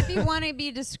 this is if you want to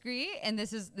be discreet, and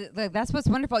this is like that's what's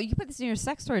wonderful. You can put this in your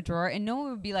sex toy drawer, and no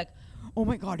one would be like, "Oh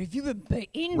my god, if you've been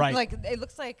bitten," Right. like it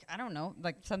looks like I don't know,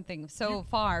 like something so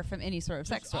far from any sort of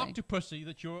sex This toy. octopussy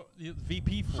that you're the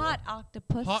VP for. Hot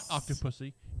octopus. Hot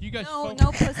octopussy. Do you guys? No, folk-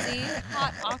 no pussy.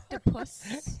 Hot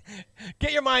octopus.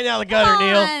 Get your mind out of the gutter, Come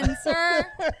Neil. on, sir.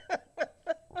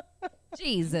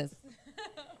 Jesus.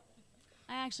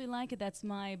 I actually like it. That's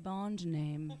my bond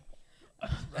name.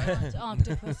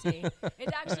 Octopussy. It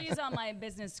actually is on my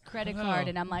business credit card,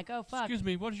 and I'm like, oh fuck. Excuse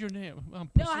me. What is your name? No,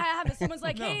 Pussy. I have it. Someone's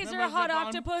like, No, hey, is no, there a no, hot no, I'm-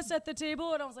 octopus at the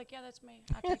table? And I was like, yeah, that's me.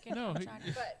 I'll take it. No, I'll he- try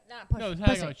it. But not pussy. No,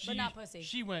 hang pussy. on. but not pussy.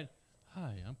 She went,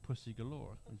 hi, I'm Pussy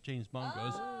Galore. And James Bond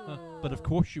goes, but of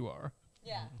course you are.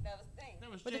 Yeah, that was the thing.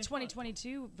 That was But the James Bond.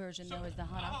 2022 version, So though, is the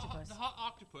hot octopus. The hot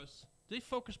octopus. They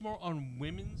focus more on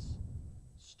women's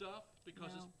stuff because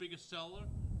No. it's biggest seller.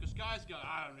 Because guys go,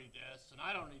 I don't need this and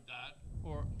I don't need that.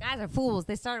 Or Guys are fools.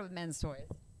 They started with men's toys.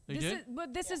 they This did. is,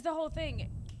 but this is the whole thing.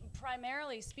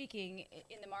 Primarily speaking,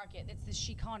 in the market, it's the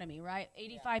she-economy, right?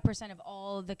 85% of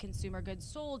all the consumer goods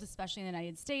sold, especially in the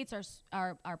United States,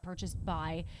 are purchased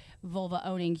by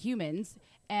vulva-owning humans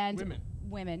and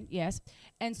women, yes.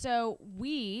 And so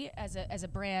we, as a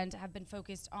brand, have been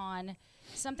focused on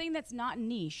something that's not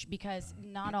niche because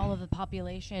not all of the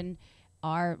population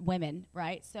are women,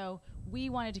 right? So we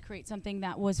wanted to create something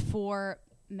that was for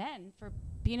men, for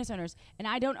penis owners. And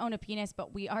I don't own a penis,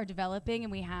 but we are developing,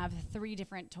 and we have 3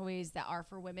 different toys that are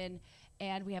for women,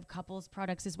 and we have couples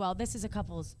products as well. This is a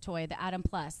couples toy, the Atom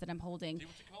Plus that I'm holding.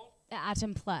 What's it called?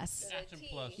 Atom Plus. Atom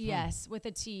Plus. Yes, with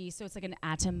a T, so it's like an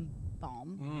atom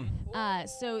bomb.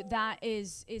 So that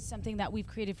is something that we've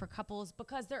created for couples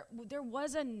because there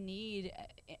was a need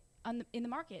in the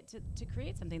market to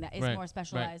create something that is Right, more right.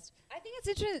 specialized. I think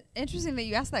it's interesting that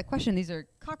you asked that question. These are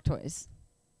cock toys.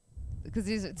 Because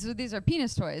these are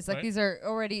penis toys. Like Right. these are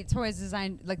already toys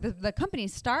designed. Like the company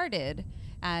started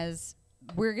as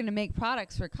we're going to make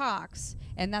products for cocks,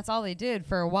 and that's all they did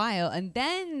for a while. And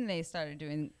then they started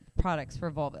doing products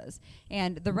for vulvas.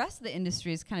 And the rest of the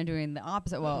industry is kind of doing the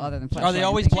opposite. Well, other than Are they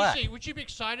always black? TC, would you be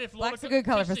excited if Lorna Black's a good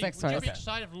color for sex Would you toys. be Okay.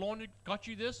 excited if Lorna got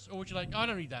you this, or would you like, I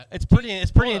don't need that? It's pretty Hold on, I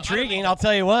don't intriguing. know. I'll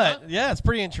tell you what. Huh? Yeah, it's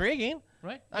pretty intriguing.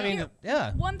 Right? I mean,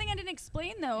 yeah. One thing I didn't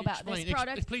explain though about Explain, this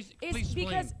product please is explain.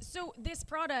 because so this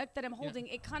product that I'm holding,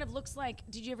 it kind of looks like.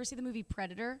 Did you ever see the movie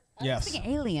Predator? Yes. It's like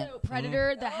an alien. So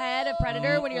Predator, the head of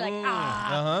Predator, when you're like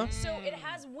Uh-huh. So it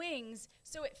has wings,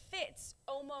 so it fits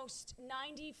almost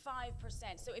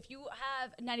 95%. So if you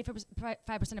have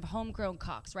 95% of homegrown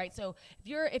cocks, right? So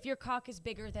if your cock is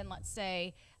bigger than, let's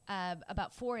say,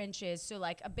 about 4 inches, so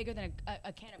like bigger than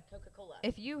a can of Coca-Cola.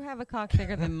 If you have a cock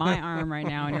bigger than my arm right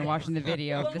now and you're watching the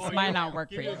video, this might not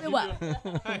work for you. Well,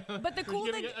 but the cool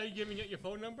thing, Are you giving it your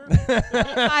phone number?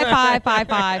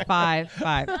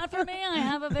 5555555. not for me. I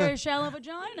have a very shallow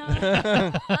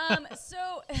vagina.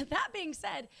 So that being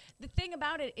said, the thing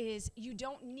about it is you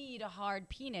don't need a hard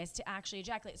penis to actually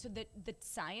ejaculate. So the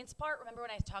science part, remember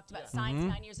when I talked about science,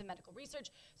 9 years of medical research?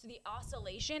 So the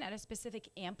oscillation at a specific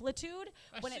amplitude,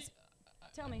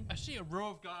 tell me. I see a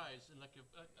row of guys in like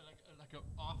an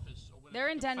office or whatever. They're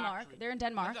in like a Denmark. factory. They're in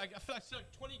Denmark. I feel like I see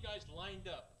like 20 guys lined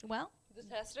up. Well, The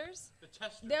testers? The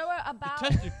testers. there were about. The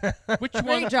tester. Which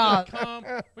one's job. gonna come?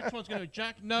 Which one's gonna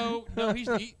jack? No, he's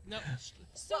no.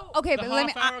 So Okay, The but let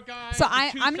me. half-hour guy, So the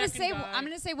I'm gonna 2-second say guy, I'm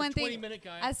gonna say the one thing 20-minute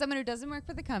guy. as someone who doesn't work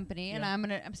for the company, and Yeah. I'm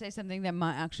gonna say something that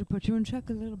might actually put you in check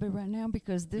a little bit right now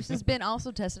because this has been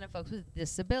also tested on folks with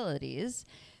disabilities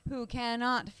who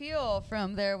cannot feel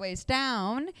from their waist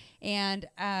down and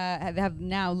have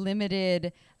now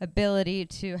limited ability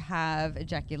to have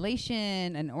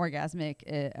ejaculation and orgasmic.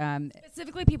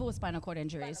 Specifically, people with spinal cord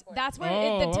injuries. That's where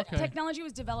okay. technology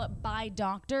was developed by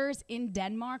doctors in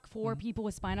Denmark for people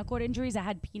with spinal cord injuries that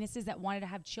had penises that wanted to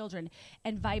have children,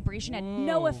 and vibration had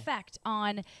no Whoa. effect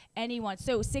on anyone.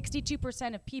 So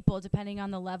 62% of people, depending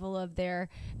on the level of their,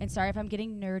 and sorry if I'm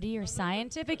getting nerdy or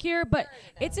scientific here, but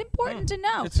it's important to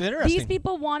know. It's interesting. These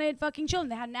people wanted fucking children.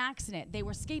 They had an accident. They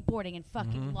were skateboarding and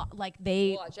fucking like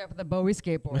they. Watch out for the Bowie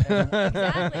skateboard.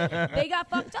 Exactly. They got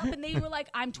fucked up and they were like,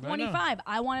 I'm 25.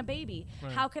 I want a baby.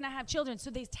 Right. How can I have children? So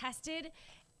they tested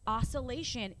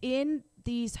oscillation in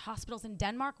these hospitals in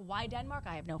Denmark. Why Denmark?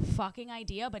 I have no fucking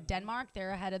idea. But Denmark,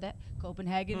 they're ahead of the.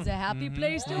 Copenhagen's a happy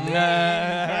place to be.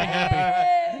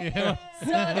 Hey! So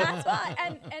that's why.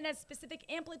 And a specific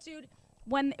amplitude,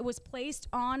 when it was placed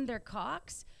on their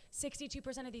cocks,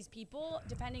 62% of these people,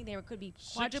 depending, they could be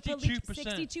quadriplegic.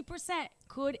 62%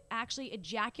 could actually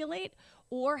ejaculate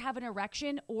or have an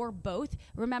erection or both.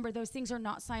 Remember, those things are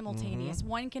not simultaneous.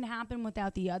 One can happen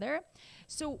without the other.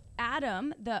 So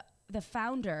Adam, the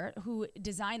founder who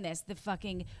designed this, the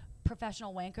fucking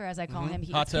professional wanker, as I call him,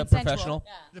 he Hot is tub consensual. professional.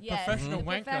 The Yes, professional the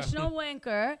wanker. professional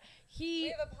wanker. We He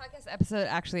have a podcast episode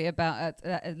actually about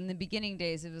in the beginning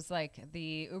days. It was like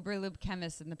the Uberlube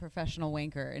chemist and the professional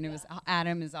wanker, and it was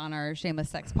Adam is on our Shameless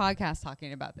Sex podcast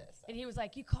talking about this. and he was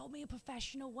like, "You called me a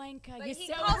professional wanker. But You're he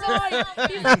so calls right."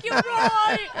 He's like, "You're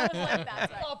right." I was like,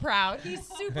 "That's right." All proud. He's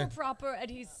super proper, and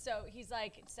he's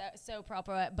like so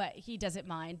proper, but he doesn't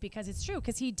mind because it's true,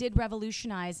 because he did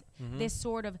revolutionize this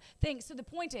sort of thing. So the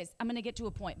point is, I'm going to get to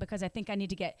a point because I think I need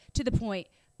to get to the point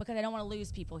because I don't want to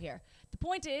lose people here. The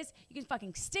point is, you can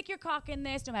fucking stick your cock in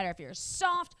this, no matter if you're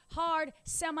soft, hard,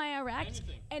 semi-erect,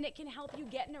 Anything. and it can help you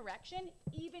get an erection,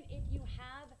 even if you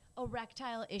have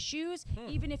erectile issues,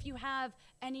 even if you have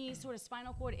any sort of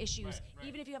spinal cord issues, Right.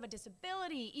 even if you have a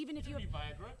disability, even if you have.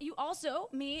 Viagra. You also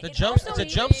The it jump- also it's a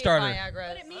means- jump starter.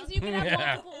 but it means you can have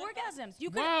multiple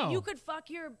orgasms. Wow. You could fuck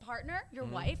your partner, your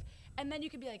wife, and then you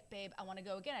could be like, babe, I want to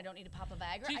go again. I don't need to pop a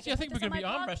Viagra. See, I see, can I put think this we're on gonna be my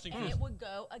arm cock, wrestling and for it this. would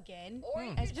go again. Or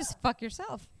you could just fuck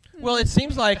yourself. Well, it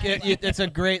seems like it's a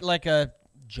great like a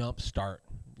jump start.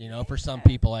 You know, for some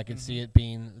people, I can see it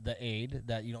being the aid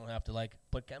that you don't have to like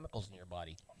put chemicals in your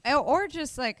body. Or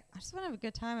just like, I just want to have a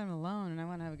good time. I'm alone and I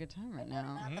want to have a good time right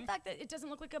now. Not the fact that it doesn't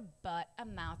look like a butt, a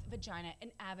mouth, a vagina, an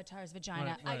avatar's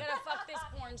vagina. Right, I right. gotta fuck this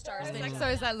porn star's vagina. So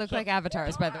does that look like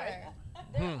avatars, by the way?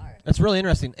 There are. That's really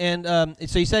interesting. And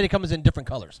so you said it comes in different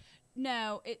colors.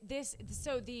 No,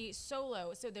 the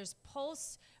solo. So there's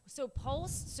pulse. So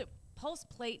pulse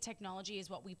plate technology is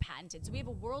what we patented. So we have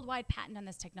a worldwide patent on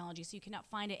this technology. So you cannot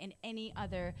find it in any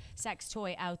other sex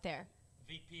toy out there.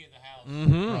 VP in the house.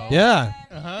 Mm-hmm. Yeah.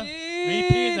 Uh-huh.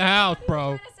 VP in the house,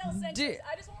 bro. I'm trying to sell sex Do- toys.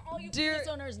 I just want all you do- business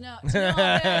owners to know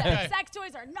that sex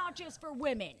toys are not just for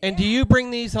women. And do you bring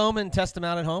these home and test them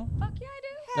out at home? Fuck yeah, I do.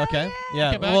 Okay. Yeah.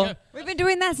 Okay, but Well, We've been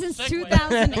doing that since Segue.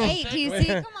 2008, Segue.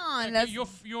 TC. Come on. Okay, That's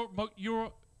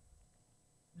your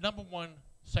number one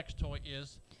sex toy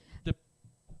is the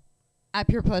at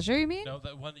Pure Pleasure, you mean?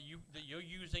 the one that you're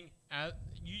using at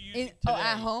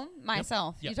At home?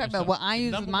 Myself. Yep, You talk yourself. about what I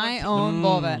use with Number my one- own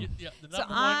vulva. The So number one.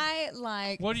 I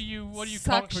like What do you call it? Quickly?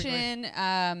 suction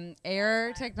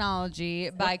air technology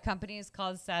by companies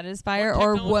called Satisfier What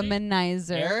or technology?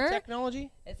 Womanizer. air technology?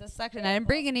 It's a suction. I didn't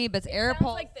bring any, but it's air Sounds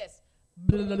pulse. like this.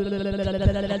 But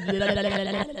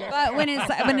when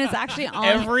it's actually on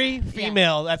Every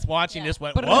female that's watching this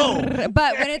went, whoa.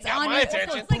 But when it's Got on my your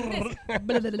attention. It's like this. but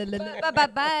Can we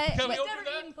wait, open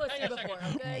that? tongue pussy Hang on a before,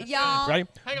 second. okay? Y'all. Ready?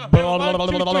 Hang on. 1,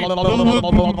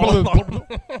 2, 3.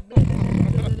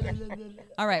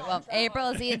 All right. Well,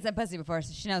 April has eaten some pussy before,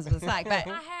 so she knows what it's like. But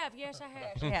I have, yes, I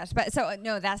have. yes, but so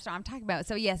no, that's what I'm talking about.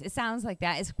 So yes, it sounds like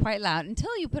that. It's quite loud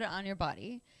until you put it on your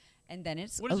body, and then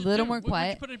it's What a does it little do? more What do you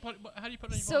quiet. put in your body- How do you put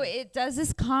it in your So body? it does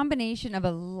this combination of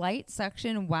a light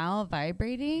suction while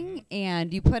vibrating,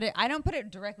 and you put it. I don't put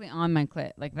it directly on my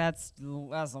clit. Like that's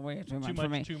way too much for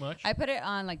me. Too much. I put it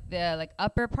on like the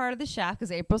upper part of the shaft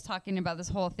because April's talking about this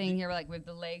whole thing here, like with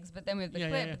the legs, but then we have the Yeah,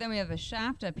 clit, yeah, yeah. but then we have a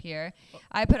shaft up here.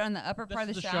 I put it on the upper This part of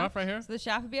is the the shaft right here? So the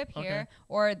shaft would be up Okay. here,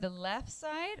 or the left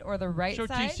side, or the right Show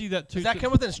side. TC that too. Does that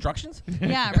come with instructions?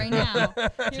 Yeah, right now.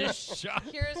 Just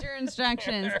Here's your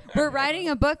instructions. We're writing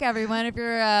a book, everyone. If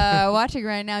you're watching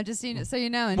right now, just so you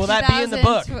know. Will that be in the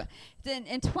book?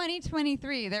 In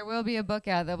 2023, there will be a book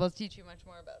out that will teach you much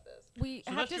more about this. We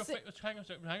So have that's to your say, hang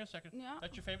on a second. Yeah.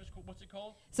 That's your famous. What's it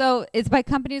called? So it's by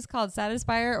companies called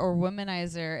Satisfyer or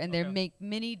Womanizer, and they Okay. make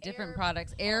many different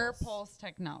products. Air Pulse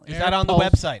Technology. Is that on the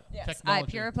Pulse. website? Yes,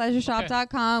 Technology.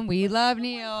 purepleasureshop.com. We love that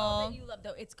Neil. you love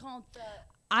though. It's called the.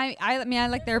 I mean, I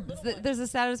like their. There's a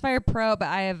Satisfyer Pro, but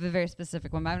I have a very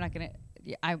specific one. But I'm not gonna.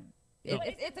 Yeah, it's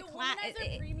a the class.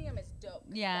 Womanizer Premium is dope.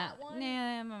 Yeah, That one,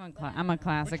 I'm a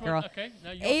classic Which girl. one? Okay.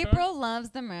 Now your April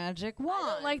loves the magic I wand.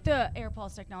 don't like the Air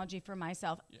Pulse technology for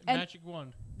myself. turn. And Magic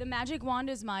wand. the magic wand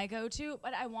is my go-to,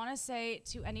 but I want to say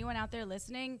to anyone out there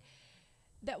listening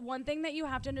that one thing that you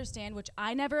have to understand, which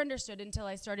I never understood until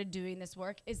I started doing this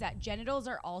work, is that genitals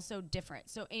are also different.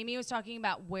 So Amy was talking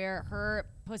about where her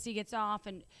pussy gets off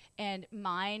and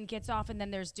mine gets off, and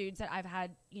then there's dudes that I've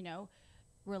had,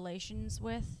 relations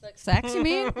with. Like sex, you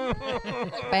mean?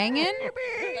 Like banging?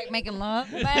 Like making love?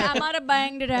 I might have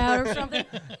banged it out or something.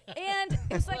 And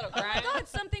it's like, Little oh my grind. God,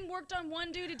 something worked on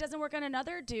one dude, it doesn't work on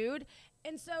another dude.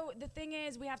 And so the thing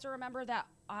is, we have to remember that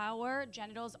our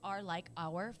genitals are like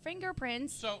our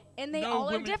fingerprints, So and they no all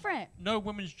women- are different. No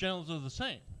women's genitals are the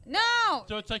same. No!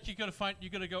 So it's like you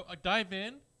gotta go dive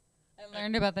in, I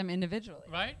learned about them individually.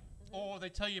 right? Or they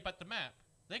tell you about the map.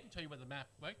 They can tell you about the map,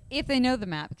 right? If they know the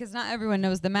map, because not everyone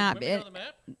knows the map. Women know the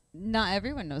map. Not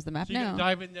everyone knows the map, So you gotta no.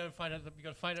 dive in there and find out. You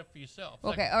gotta find out for yourself.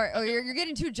 It's Okay, like- all right. Oh, you're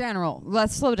getting too general.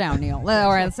 Let's slow down, Neil. All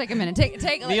right, let's take a minute. Take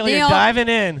Neil, you're diving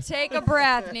in. Take a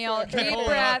breath, Neil. Deep Hold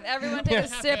breath. on. Everyone take a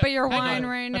sip of your Hang wine on.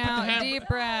 right I put the now. hand- Deep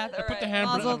breath. I All put the right,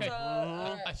 handbrake. mazel Okay.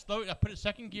 tov. I put it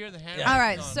second gear. The hand. Yeah. All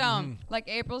right, is so on. like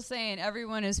April's saying,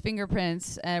 everyone is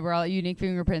fingerprints, and we're all unique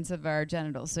fingerprints of our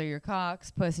genitals. So your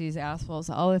cocks, pussies, assholes,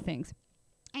 all the things.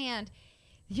 And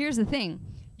here's the thing: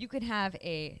 you could have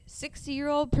a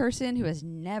 60-year-old person who has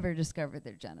never discovered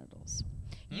their genitals.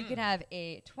 You could have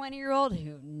a 20-year-old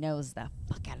who knows the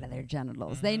fuck out of their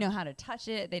genitals. They know how to touch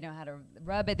it. They know how to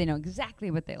rub it. They know exactly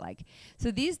what they like.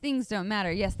 So these things don't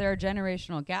matter. Yes, there are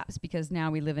generational gaps because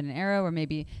now we live in an era where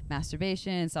maybe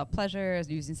masturbation, self-pleasure,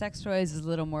 using sex toys is a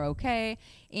little more okay.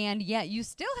 And yet you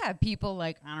still have people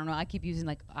like, I don't know, I keep using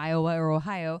like Iowa or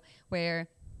Ohio where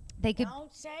they could...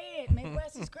 Don't say it.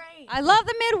 Midwest is great. I love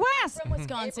the Midwest. from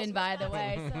Wisconsin, by the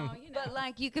way. So, But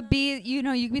like you could be, you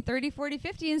could be 30, 40,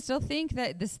 50 and still think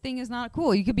that this thing is not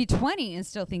cool. You could be 20 and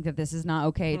still think that this is not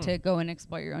okay to go and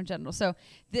exploit your own genitals. So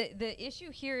the issue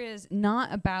here is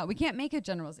not about, we can't make a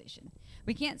generalization.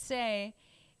 We can't say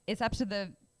it's up to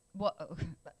the, well,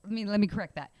 let me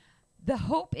correct that. The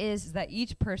hope is that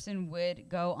each person would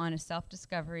go on a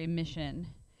self-discovery mission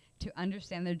to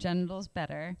understand their genitals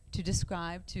better, to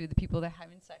describe to the people they're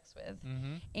having sex with,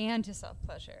 and to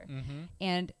self-pleasure.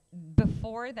 And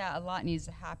before that, a lot needs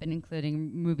to happen,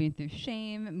 including moving through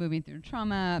shame, moving through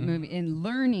trauma, and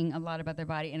learning a lot about their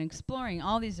body and exploring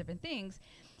all these different things.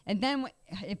 And then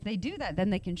if they do that, then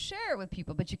they can share it with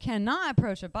people. But you cannot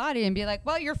approach a body and be like,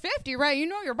 well, you're 50, right? You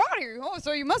know your body. Oh,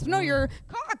 so you must know your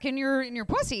cock and your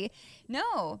pussy.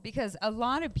 No, because a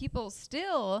lot of people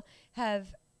still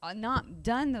have not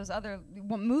done those other,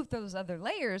 moved those other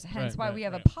layers. Hence why we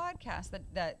have a podcast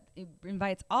that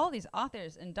invites all these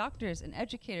authors and doctors and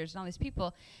educators and all these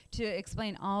people to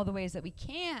explain all the ways that we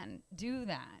can do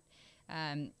that.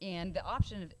 And the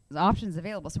options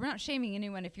available. So we're not shaming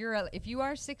anyone. If you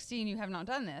are 60 and you have not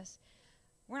done this,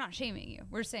 we're not shaming you.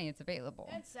 We're saying it's available.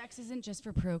 and sex isn't just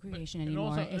for procreation And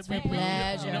anymore. also, It's we- for we-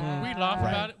 pleasure. we laugh Right.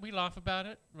 about it. We laugh about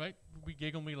it, right? We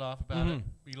giggle. We laugh about it.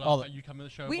 We laugh All about you coming to the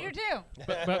show. We but- do too.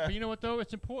 but you know what though?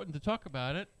 It's important to talk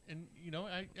about it, and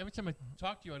every time I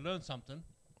talk to you, I learn something.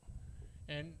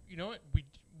 And you know what?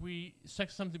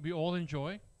 Sex is something we all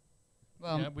enjoy.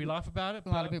 Well, We laugh about it. a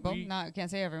lot of but people. we-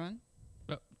 Can't say everyone.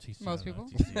 TC, Most I don't know,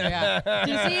 people. TC. Yeah.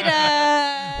 DC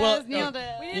does. Well, Neil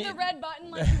does. We need the red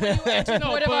button like when you enter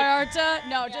Puerto but- Vallarta.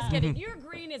 No, just kidding. Your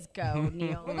green is go,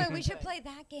 Neil. Well, wait, we should play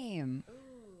that game.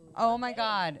 Oh my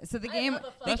God! So the game, love a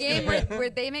the fun game game. where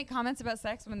they make comments about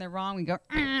sex when they're wrong, we go.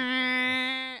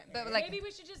 But like, Maybe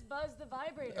we should just buzz the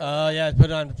vibrator. Oh yeah, put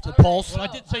it on the pulse. Well, I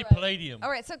did say palladium. all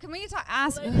right. So can we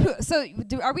ask? So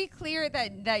are we clear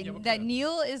that we're that clear.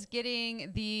 Neil is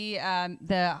getting the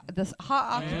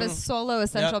hot octopus solo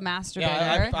essential masturbator?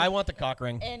 Yeah, I want the cock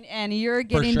ring. and you're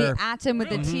getting sure. the Atom with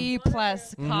the T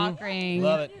plus cock ring.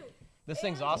 Love it. This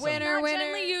thing's awesome. Winner, Not winner.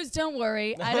 gently used, don't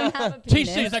worry. I don't have a penis.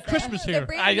 TC, is that Christmas here?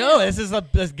 I know this is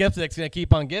this gift that's gonna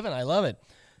keep on giving. I love it.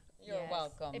 You're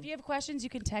welcome. If you have questions, you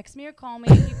can text me or call me.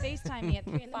 If you FaceTime me at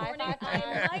 3 in the morning,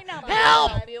 I might not be able to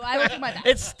help you. I will come by that.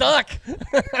 It's stuck.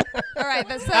 All right.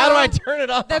 But so How do I turn it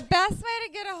off? the best way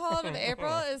to get a hold of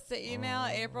April is to email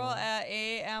April at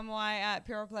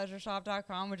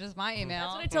amy@purepleasureshop.com, which is my email.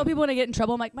 That's what I tell people when I get in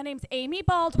trouble. I'm like, my name's Amy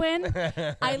Baldwin.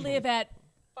 I live at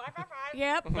 555.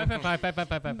 Yep.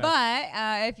 Bye.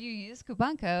 But if you use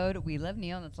coupon code We Love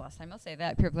Neil, and that's the last time I'll say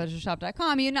that,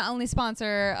 purepleasureshop.com, you not only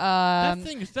sponsor That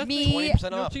thing is me,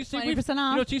 20% off. TC, 20%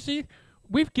 off. You know, TC,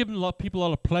 we've given people a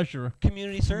lot of pleasure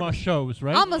Community from our service. shows,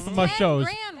 right? almost from 10 our shows.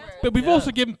 grand worth. But we've Yeah.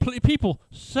 also given people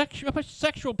how much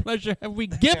sexual pleasure have we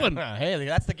given? Hey,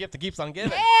 that's the gift that keeps on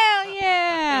giving. Hell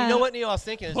yeah. You know what, Neil? I was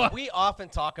thinking is What? we often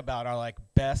talk about our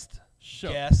best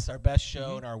Show. guests, our best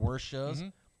show, and our worst shows.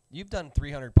 Mhm. You've done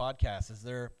 300 podcasts. Is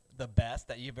there the best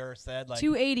that you've ever said? Like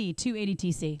 280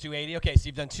 TC. 280. Okay, so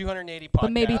you've done 280 podcasts.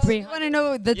 But maybe You 300. want to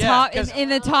know the Yeah, top 'cause- in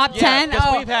the top yeah, 10? 'cause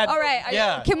Oh, we've had- all right.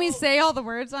 yeah. Can we say all the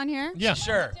words on here? Yeah.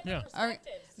 Sure. Yeah. All right.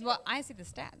 Well, I see the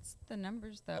stats, the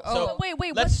numbers, though. So Oh, wait,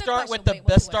 let's what's the start question? with Wait,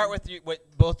 let's wait, start wait. with you,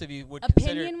 what both of you would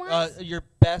consider Opinion-wise? your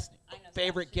best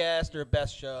favorite guest or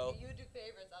best show. you do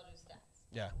favorites, I'll do stats.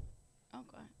 Yeah.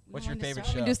 Okay. What's your Want to favorite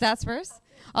start? show? Do stats first?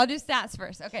 I'll do stats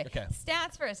first. Okay. Okay.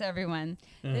 Stats first, everyone.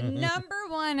 The number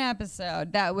one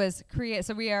episode that was created,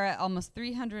 so we are at almost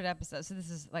 300 episodes. So this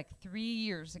is like 3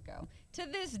 years ago. To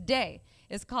this day,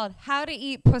 is called How to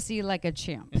Eat Pussy Like a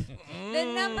Champ. The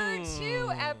number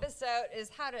 2 episode is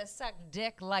How to Suck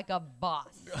Dick Like a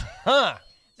Boss. Huh.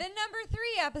 The number 3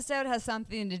 episode has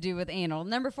something to do with anal.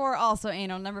 Number 4, also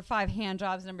anal. Number 5, hand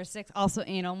jobs. Number 6, also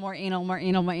anal. More anal, more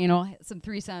anal, more anal. Some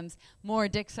threesomes. More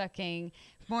dick sucking.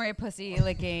 More pussy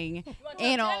licking.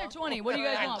 Anal. 10 or 20? What do you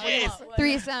guys want? What do you Jeez. want?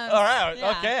 Threesomes. All right.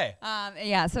 Yeah. Okay.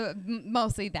 Yeah, so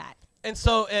mostly that. And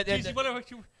so TC, what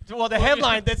you, well, the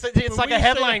headline. It's when like we a say-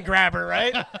 headline grabber,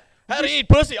 right? How to eat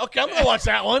pussy? Okay, I'm gonna watch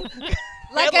that one.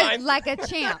 Headline. Like a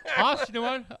champ. Us, you know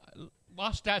what?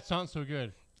 Lost stats aren't so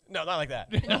good. No, not like that.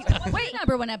 Wait,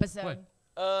 number 1 episode. What?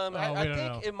 I we don't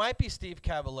think know. it might be Steve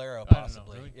Caballero, I don't know,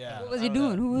 possibly. really. Yeah. What was I he don't know.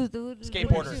 doing? Who was the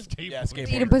Skateboarder. Skateboarder. Yeah, Eating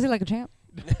skateboarder. pussy like a champ.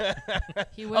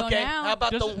 He will Okay, now. how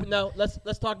about Just- the no?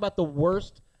 Let's talk about the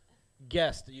worst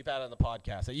guest that you've had on the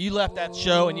podcast. That you left that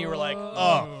show and you were like,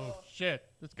 oh, shit,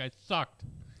 this guy sucked.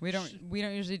 We don't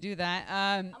usually do that.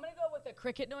 I'm gonna go with the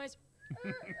cricket noise.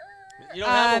 you don't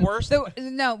have a worst.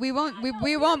 No, we won't. We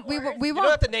you don't won't.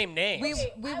 have to name names.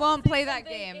 We won't play that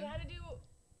game. It had to do.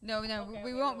 No, Okay, we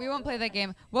we won't. won't We won't play play that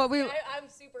game. What we I'm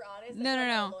super honest. no that's why I'm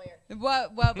no a no. lawyer.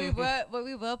 What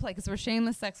we will play because we're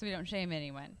shameless sex. We don't shame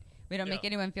anyone. We don't make Yeah.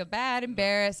 anyone feel bad,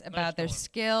 embarrassed about their going.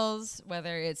 skills,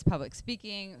 whether it's public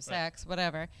speaking, sex,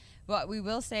 whatever. What we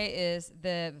will say is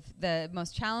the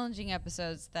most challenging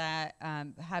episodes that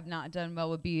have not done well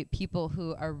would be people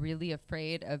who are really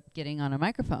afraid of getting on a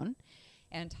microphone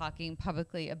and talking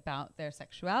publicly about their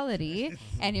sexuality,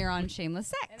 and you're on shameless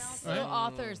sex. And also Right.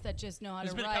 authors that just know how There's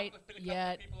to been a write couple of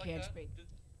yet people like can't that. speak.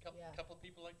 Yeah. Couple of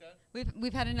people like that.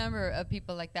 We've had a number of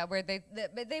people like that where they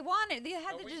want it. They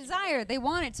have the we- desire. They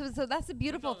want it. So that's a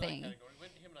beautiful thing. Him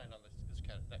and I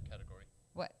on that category.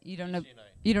 What you don't know? TC and I.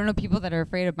 You don't know people that are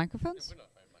afraid of microphones? We're not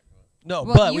afraid of microphones. no,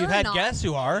 Well, but you're we've had not. guests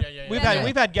who are. Yeah. We've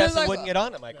had guests They're that like, wouldn't get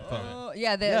on a microphone. Oh,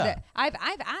 yeah, Yeah. I've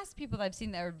asked people that I've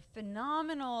seen that are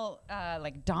phenomenal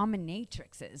like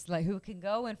dominatrixes, like who can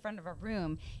go in front of a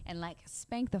room and like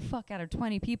spank the fuck out of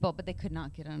 20 people, but they could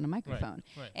not get on a microphone,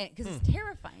 right. and because it's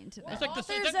terrifying to them. It's like the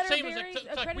Authors it's that like are same as very it's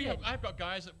like we have, accredited. I've got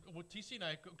guys that well, TC and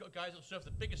I got guys that surf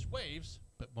the biggest waves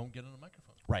but won't get on a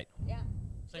microphone. Right. Yeah,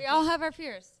 Same we all thing. have our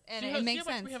fears, and See it how makes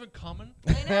much sense. we have in common.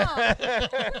 I know.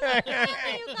 Yeah,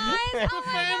 you guys. Oh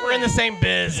my We're in the same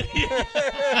biz.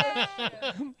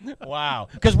 Wow.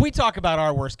 Because we talk about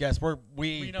our worst guests.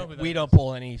 We know who that don't is.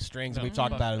 pull any strings. No. We've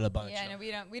talked about it a bunch. Yeah, no,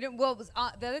 we don't. Well, the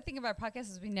other thing about our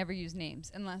podcast is we never use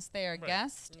names unless they are Right.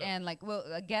 guests, No. and like, well,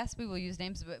 a guest we will use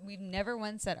names, but we've never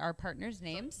once said our partners'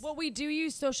 names. Well, we do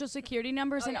use social security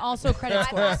numbers and yeah. also credit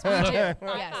scores. We do. Yes.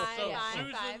 So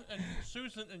Fine.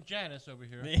 Susan and Janice over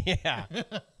here. Yeah.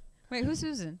 Wait, who's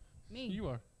Susan? Me. You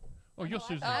are. Oh, you're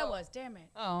Susan. I was. Damn it.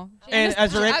 Oh. And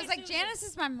as there I any- was like, Janice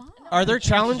is my mom. Are there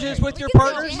challenges with your can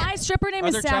say partners? Jan- My stripper name Are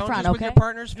is there Saffron. challenges with Okay. your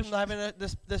partners from having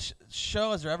this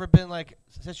show? Has there ever been like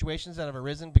situations that have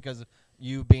arisen because of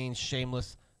you being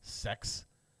shameless sex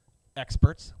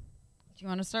experts? Do you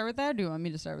want to start with that, or do you want me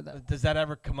to start with that? Does that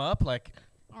ever come up? Like,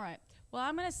 All right. Well,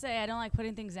 I'm gonna say I don't like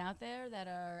putting things out there that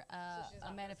are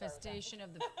a manifestation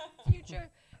of the future.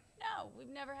 No, we've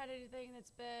never had anything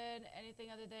that's been anything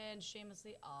other than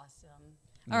shamelessly awesome.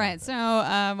 All right, so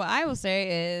what I will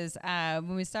say is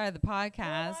when we started the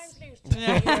podcast,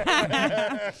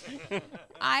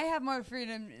 I have more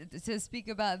freedom to speak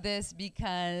about this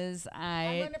because I'm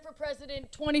I running for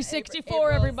president 2064.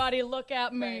 April's Everybody, look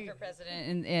at running me. for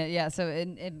president, and yeah. So,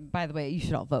 and by the way, you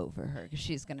should all vote for her because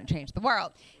she's going to change the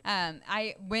world.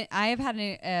 I have had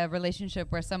a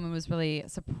relationship where someone was really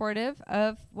supportive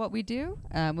of what we do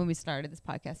when we started this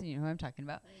podcast, and you know who I'm talking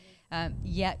about.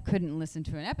 Yet couldn't listen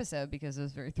to an episode because it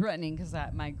was very threatening because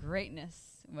my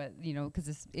greatness,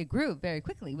 because it grew very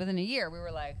quickly. Within a year, we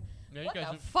were like, Yeah, you what guys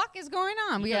the are- fuck is going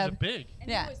on? You We guys have are big. And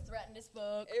Yeah. he was threatened as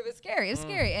fuck. It was scary. It was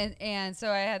scary. And so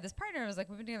I had this partner. I was like,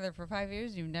 we've been together for 5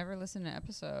 years. You've never listened to an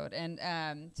episode.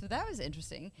 And so that was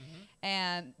interesting.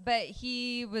 But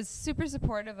he was super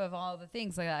supportive of all the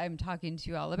things like I'm talking to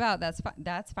you all about. That's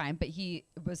fine. But he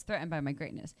was threatened by my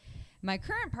greatness. My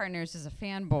current partner is just a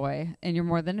fanboy, and you're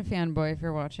more than a fanboy if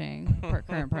you're watching.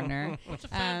 Current partner. What's a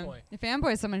fanboy? A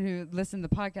fanboy is someone who listened to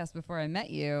the podcast before I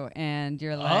met you, and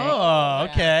you're like, oh,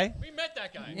 okay. We met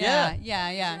that guy. yeah.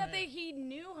 So that he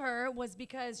knew her was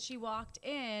because she walked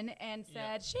in and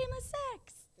said, shameless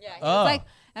sex. Yeah, he Oh. was like,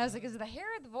 I was like, is it the hair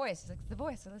or the voice? He's like, it's the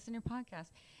voice. I listen to your podcast.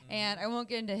 And I won't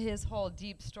get into his whole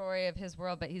deep story of his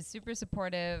world, but he's super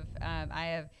supportive. I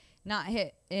have not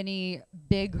hit any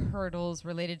big hurdles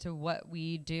related to what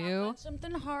we do.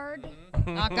 Something hard.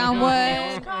 Knock on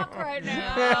Neil's wood. cock right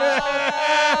now.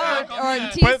 Or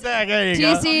Put that. There you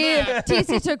go.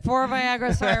 TC took 4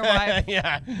 Viagra, so your wife.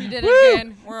 Yeah. You did it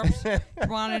again. Whoops.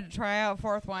 Wanted to try out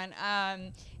 4th one.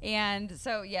 And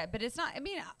so, yeah, but it's not, I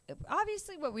mean,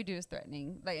 obviously what we do is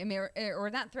threatening. Like, I mean, or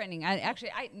not threatening. I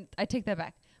take that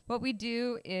back. What we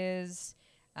do is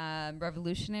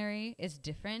revolutionary. It's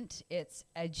different. It's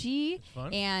edgy.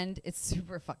 fun. And it's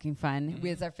super fucking fun.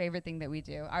 It's our favorite thing that we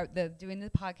do. Doing the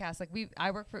podcast. Like,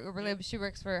 I work for Uberlib. She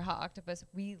works for Hot Octopus.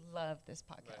 We love this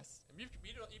podcast. And you've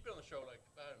been on the show like,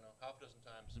 I don't know, half a dozen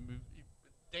times. And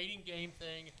dating game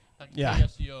thing, like Yeah.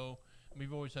 KSCO. And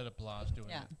we've always had a blast doing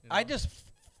Yeah. it. you I know? just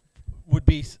would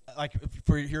be like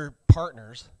for your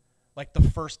partners, like the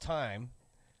first time,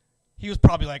 he was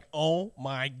probably like, "Oh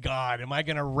my God, am I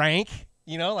gonna rank?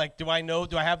 You know, like, do I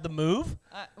have the move?"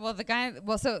 The guy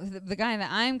that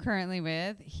I'm currently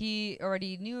with, he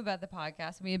already knew about the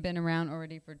podcast. We had been around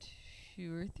already for 2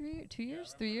 years,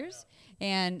 3 years.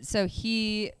 And so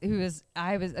we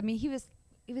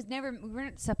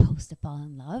weren't supposed to fall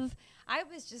in love. I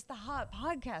was just the hot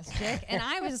podcast chick, and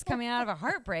I was just coming out of a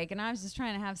heartbreak, and I was just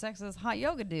trying to have sex with this hot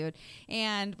yoga dude.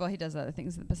 And, well, he does other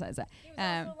things besides that. He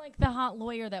was also like the hot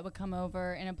lawyer that would come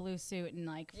over in a blue suit and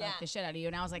like fuck Yeah. the shit out of you.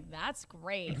 And I was like, that's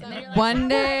great. And then you're like, One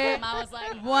day, I was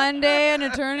like, one day an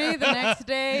attorney, the next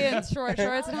day in short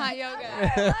shorts and hot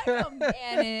yoga.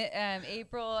 And in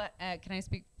April, can I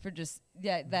speak for just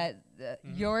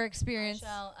your experience?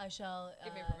 I shall.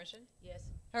 Give me permission. Yes.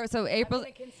 So April's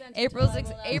I'm gonna consent April's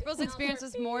until I will, April's I'll experience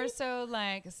was more so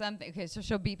like something. Okay, so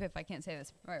she'll beep if I can't say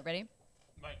this. All right, ready?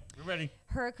 Right, we're ready.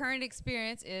 Her current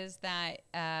experience is that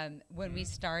when we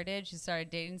started, she started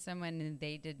dating someone and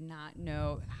they did not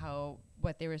know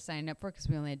what they were signing up for because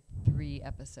we only had 3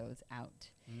 episodes out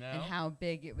No. and how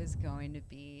big it was going to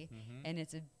be, and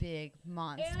it's a big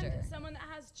monster. And someone that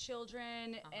has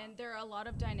children, and there are a lot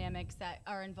of dynamics that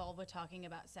are involved with talking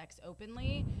about sex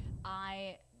openly.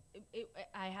 I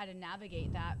had to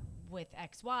navigate that with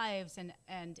ex-wives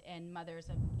and mothers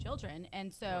of children,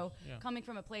 and so yeah. coming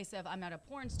from a place of I'm not a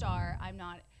porn star, I'm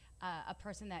not a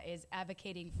person that is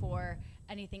advocating for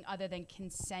anything other than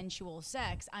consensual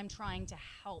sex. I'm trying to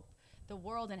help the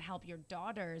world and help your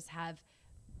daughters have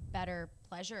better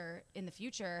pleasure in the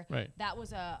future. Right. That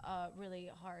was a really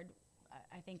hard,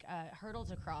 I think, hurdle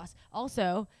to cross.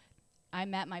 Also, I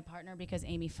met my partner because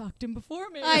Amy fucked him before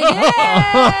me.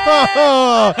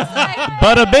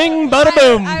 Bada bing, bada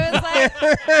boom. I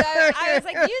was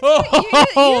like, you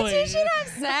two should have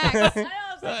sex.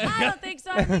 I don't think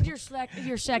so. I need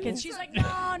your seconds. She's like, no.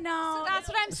 So that's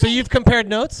what I'm So saying. you've compared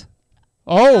notes?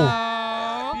 Oh.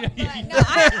 No,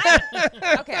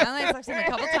 okay, I only slept with him a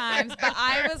couple times, but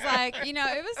I was like, it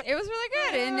was really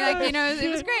good, and like, it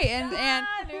was great, and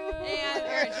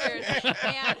cheers.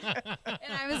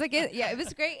 And I was like, it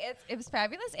was great. It was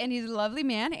fabulous, and he's a lovely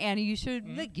man, and you should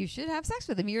you should have sex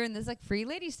with him. You're in this like free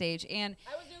lady stage, and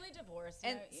I was newly divorced.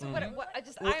 and you so know, what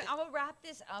I will wrap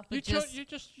this up You with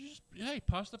just hey,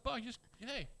 pass the buck. Just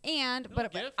hey. and Little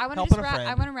but gift. I want Helping to a I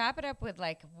friend. want to wrap it up with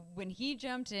like when he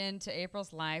jumped into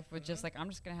April's life with just like I'm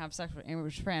just gonna have sex with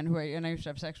Amy's friend and I used to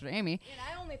have sex with Amy. And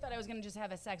I only thought I was gonna just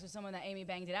have a sex with someone that Amy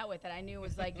banged it out with that I knew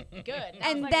was like good. And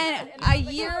I was like, then "Yeah," and I a was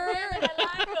like, year- "Oh, Aaron,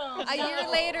 I like 'em." A year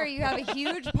No. later, you have a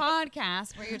huge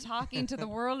podcast where you're talking to the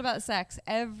world about sex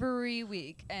every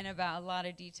week and about a lot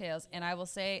of details. And I will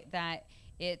say that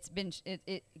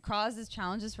it causes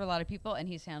challenges for a lot of people, and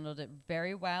he's handled it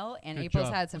very well. And Good April's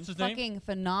job. had some What's his name? fucking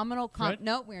phenomenal. Fred?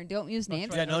 No, we don't use That's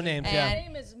names. right. Yeah, no names. His Yeah.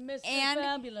 name is Mr. And-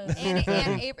 Fabulous.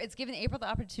 and it's given April the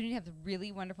opportunity to have the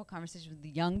really wonderful conversations with the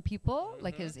young people,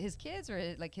 like his kids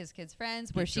or like his kids'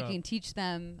 friends, where Good she job. can teach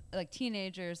them, like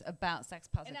teenagers, about sex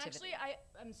And positivity. actually,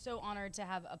 I'm so honored to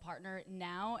have a partner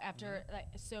now after like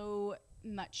so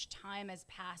much time has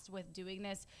passed with doing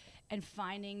this and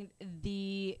finding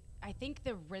I think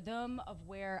the rhythm of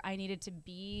where I needed to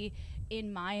be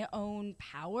in my own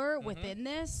power within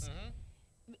this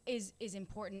is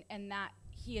important, and that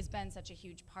he has been such a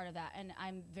huge part of that, and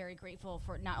I'm very grateful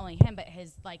for not only him but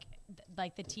his like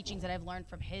the teachings that I've learned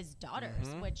from his daughters,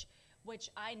 which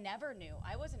I never knew.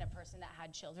 I wasn't a person that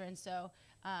had children, so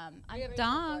I'm We have grateful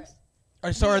for dogs.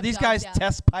 it. So We are have these dogs, guys yeah.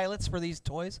 test pilots for these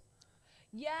toys?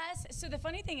 Yes. So the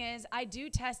funny thing is, I do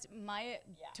test my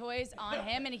toys on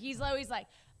him, and he's always like,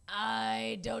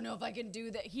 I don't know if I can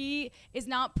do that. He is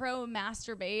not pro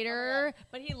masturbator,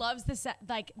 but he loves the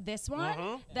like this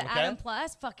one. The Okay. Adam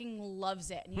Plus fucking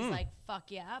loves it, and he's like, "Fuck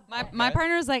yeah!" My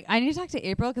partner was like, I need to talk to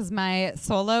April because my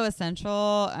solo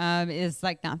essential is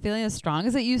like not feeling as strong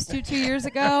as it used to 2 years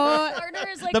ago. partner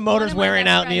is like The motor's one of my wearing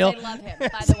best out, friends. Neil. I love him.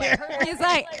 By the way, He's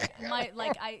like-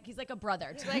 he's like a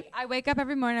brother. To Like I wake up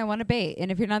every morning, I want to bait,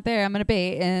 and if you're not there, I'm gonna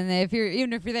bait, and if you're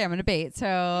there, I'm gonna bait.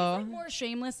 So like more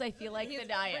shameless, I feel like,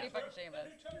 than I am.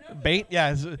 Bait?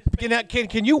 Yeah.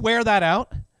 Can you wear that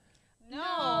out? No.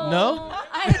 No?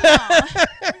 I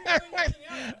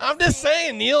I'm just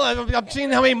saying, Neil. I'm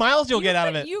seeing how many miles you'll get out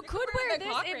of it. You could wear the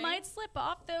this. cock It ring. might slip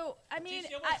off, though. I mean, see,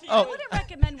 I I, wanna see I it. wouldn't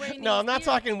recommend wearing No, these I'm not ears.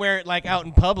 talking wear it like out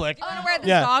in public. I want to wear this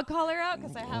Yeah. dog collar out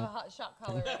because I have a hot shot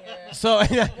collar right here. So,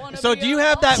 Wanna so be do you a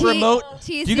have that T- remote?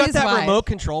 TC's Do you got that wife. remote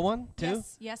control one too?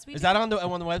 Yes, yes, we Is do. that on the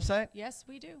website? Yes,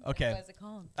 we do. Okay. What is it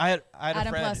called? I had a Adam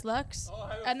friend. Plus Lux. Oh, I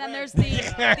have a And then friend. there's the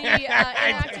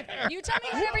interactive. You tell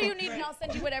me whatever you need, and I'll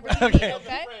send you whatever you Okay. need,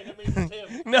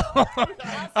 okay? No,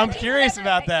 I'm Send you curious whatever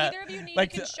about that. Either of you need,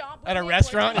 Like you can to- shop at with a me,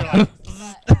 restaurant, or you're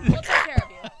we'll like- take care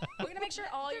of you. We're gonna make sure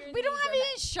all your We don't needs have are met.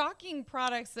 any shocking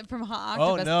products from Hot Oh,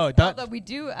 Octopus. no, don't- Although we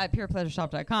do at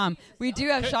PurePleasureShop.com, we do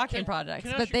have shocking can products,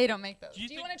 I but ask they you- don't make those. Do you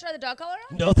Do you think want to try the dog collar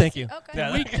on? No, thank you. Okay.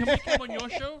 Yeah. can we come on your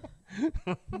show?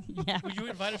 Yeah. Will you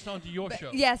invite us on to your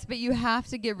show? Yes, but you have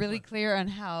to get really clear on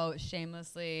how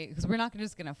shamelessly, because we're not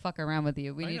just gonna fuck around with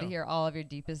you. We I need to know. hear all of your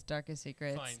deepest, darkest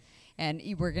secrets, Fine. and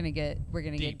we're gonna get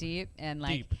Deep. deep and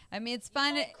like. Deep. I mean, it's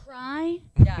fun. Cry,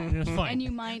 Yeah. It's fine. and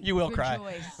you might You will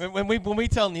rejoice. cry. When we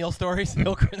tell Neil stories,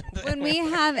 he'll cry. When we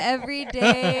have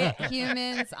everyday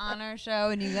humans on our show,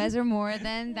 and you guys are more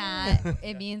than that,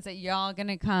 it means that y'all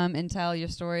gonna come and tell your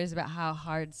stories about how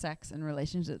hard sex and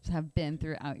relationships have been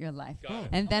throughout your life, Got it.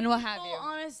 and then we'll have Full you.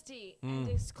 honesty and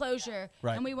disclosure,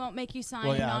 Right. and we won't make you sign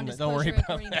Well, a yeah, don't worry non-disclosure about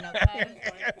agreement, that.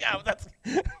 okay? Yeah, that's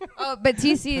Oh, but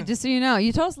TC, just so you know,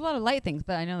 you told us a lot of light things,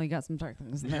 but I know you got some dark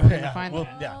things. And we're gonna find well,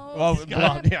 them. yeah. Oh, Well, He's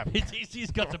well, yeah.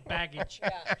 he's got some baggage.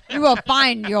 We will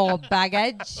find your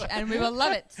baggage, and we will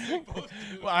love it.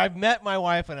 Well, I met my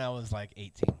wife when I was like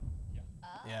 18.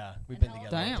 Yeah, we've been And how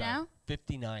together. a long Damn. time. Now?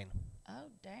 59. Oh,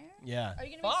 damn. Yeah. Are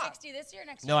you gonna be 60 this year,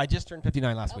 next year? No, I just turned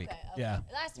 59 last week. Okay, Yeah.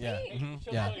 Last Yeah. week. Mhm.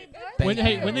 So Yeah. Happy birthday. Thank When you.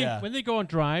 hey when they Yeah. when they go on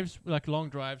drives like long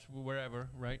drives wherever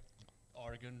right,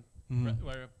 Oregon, Mhm.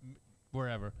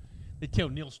 wherever, they tell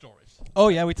Neil stories. Oh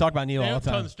yeah, we talk about Neil They all don't the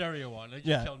turn time. the stereo on. They just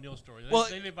Yeah. tell Neil stories. Well-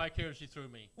 They live vicariously through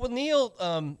me. Well, Neil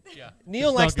Yeah. Neil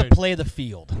It's likes not to good. play the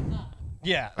field.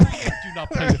 Yeah. Do not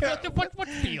play the field. What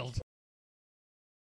field?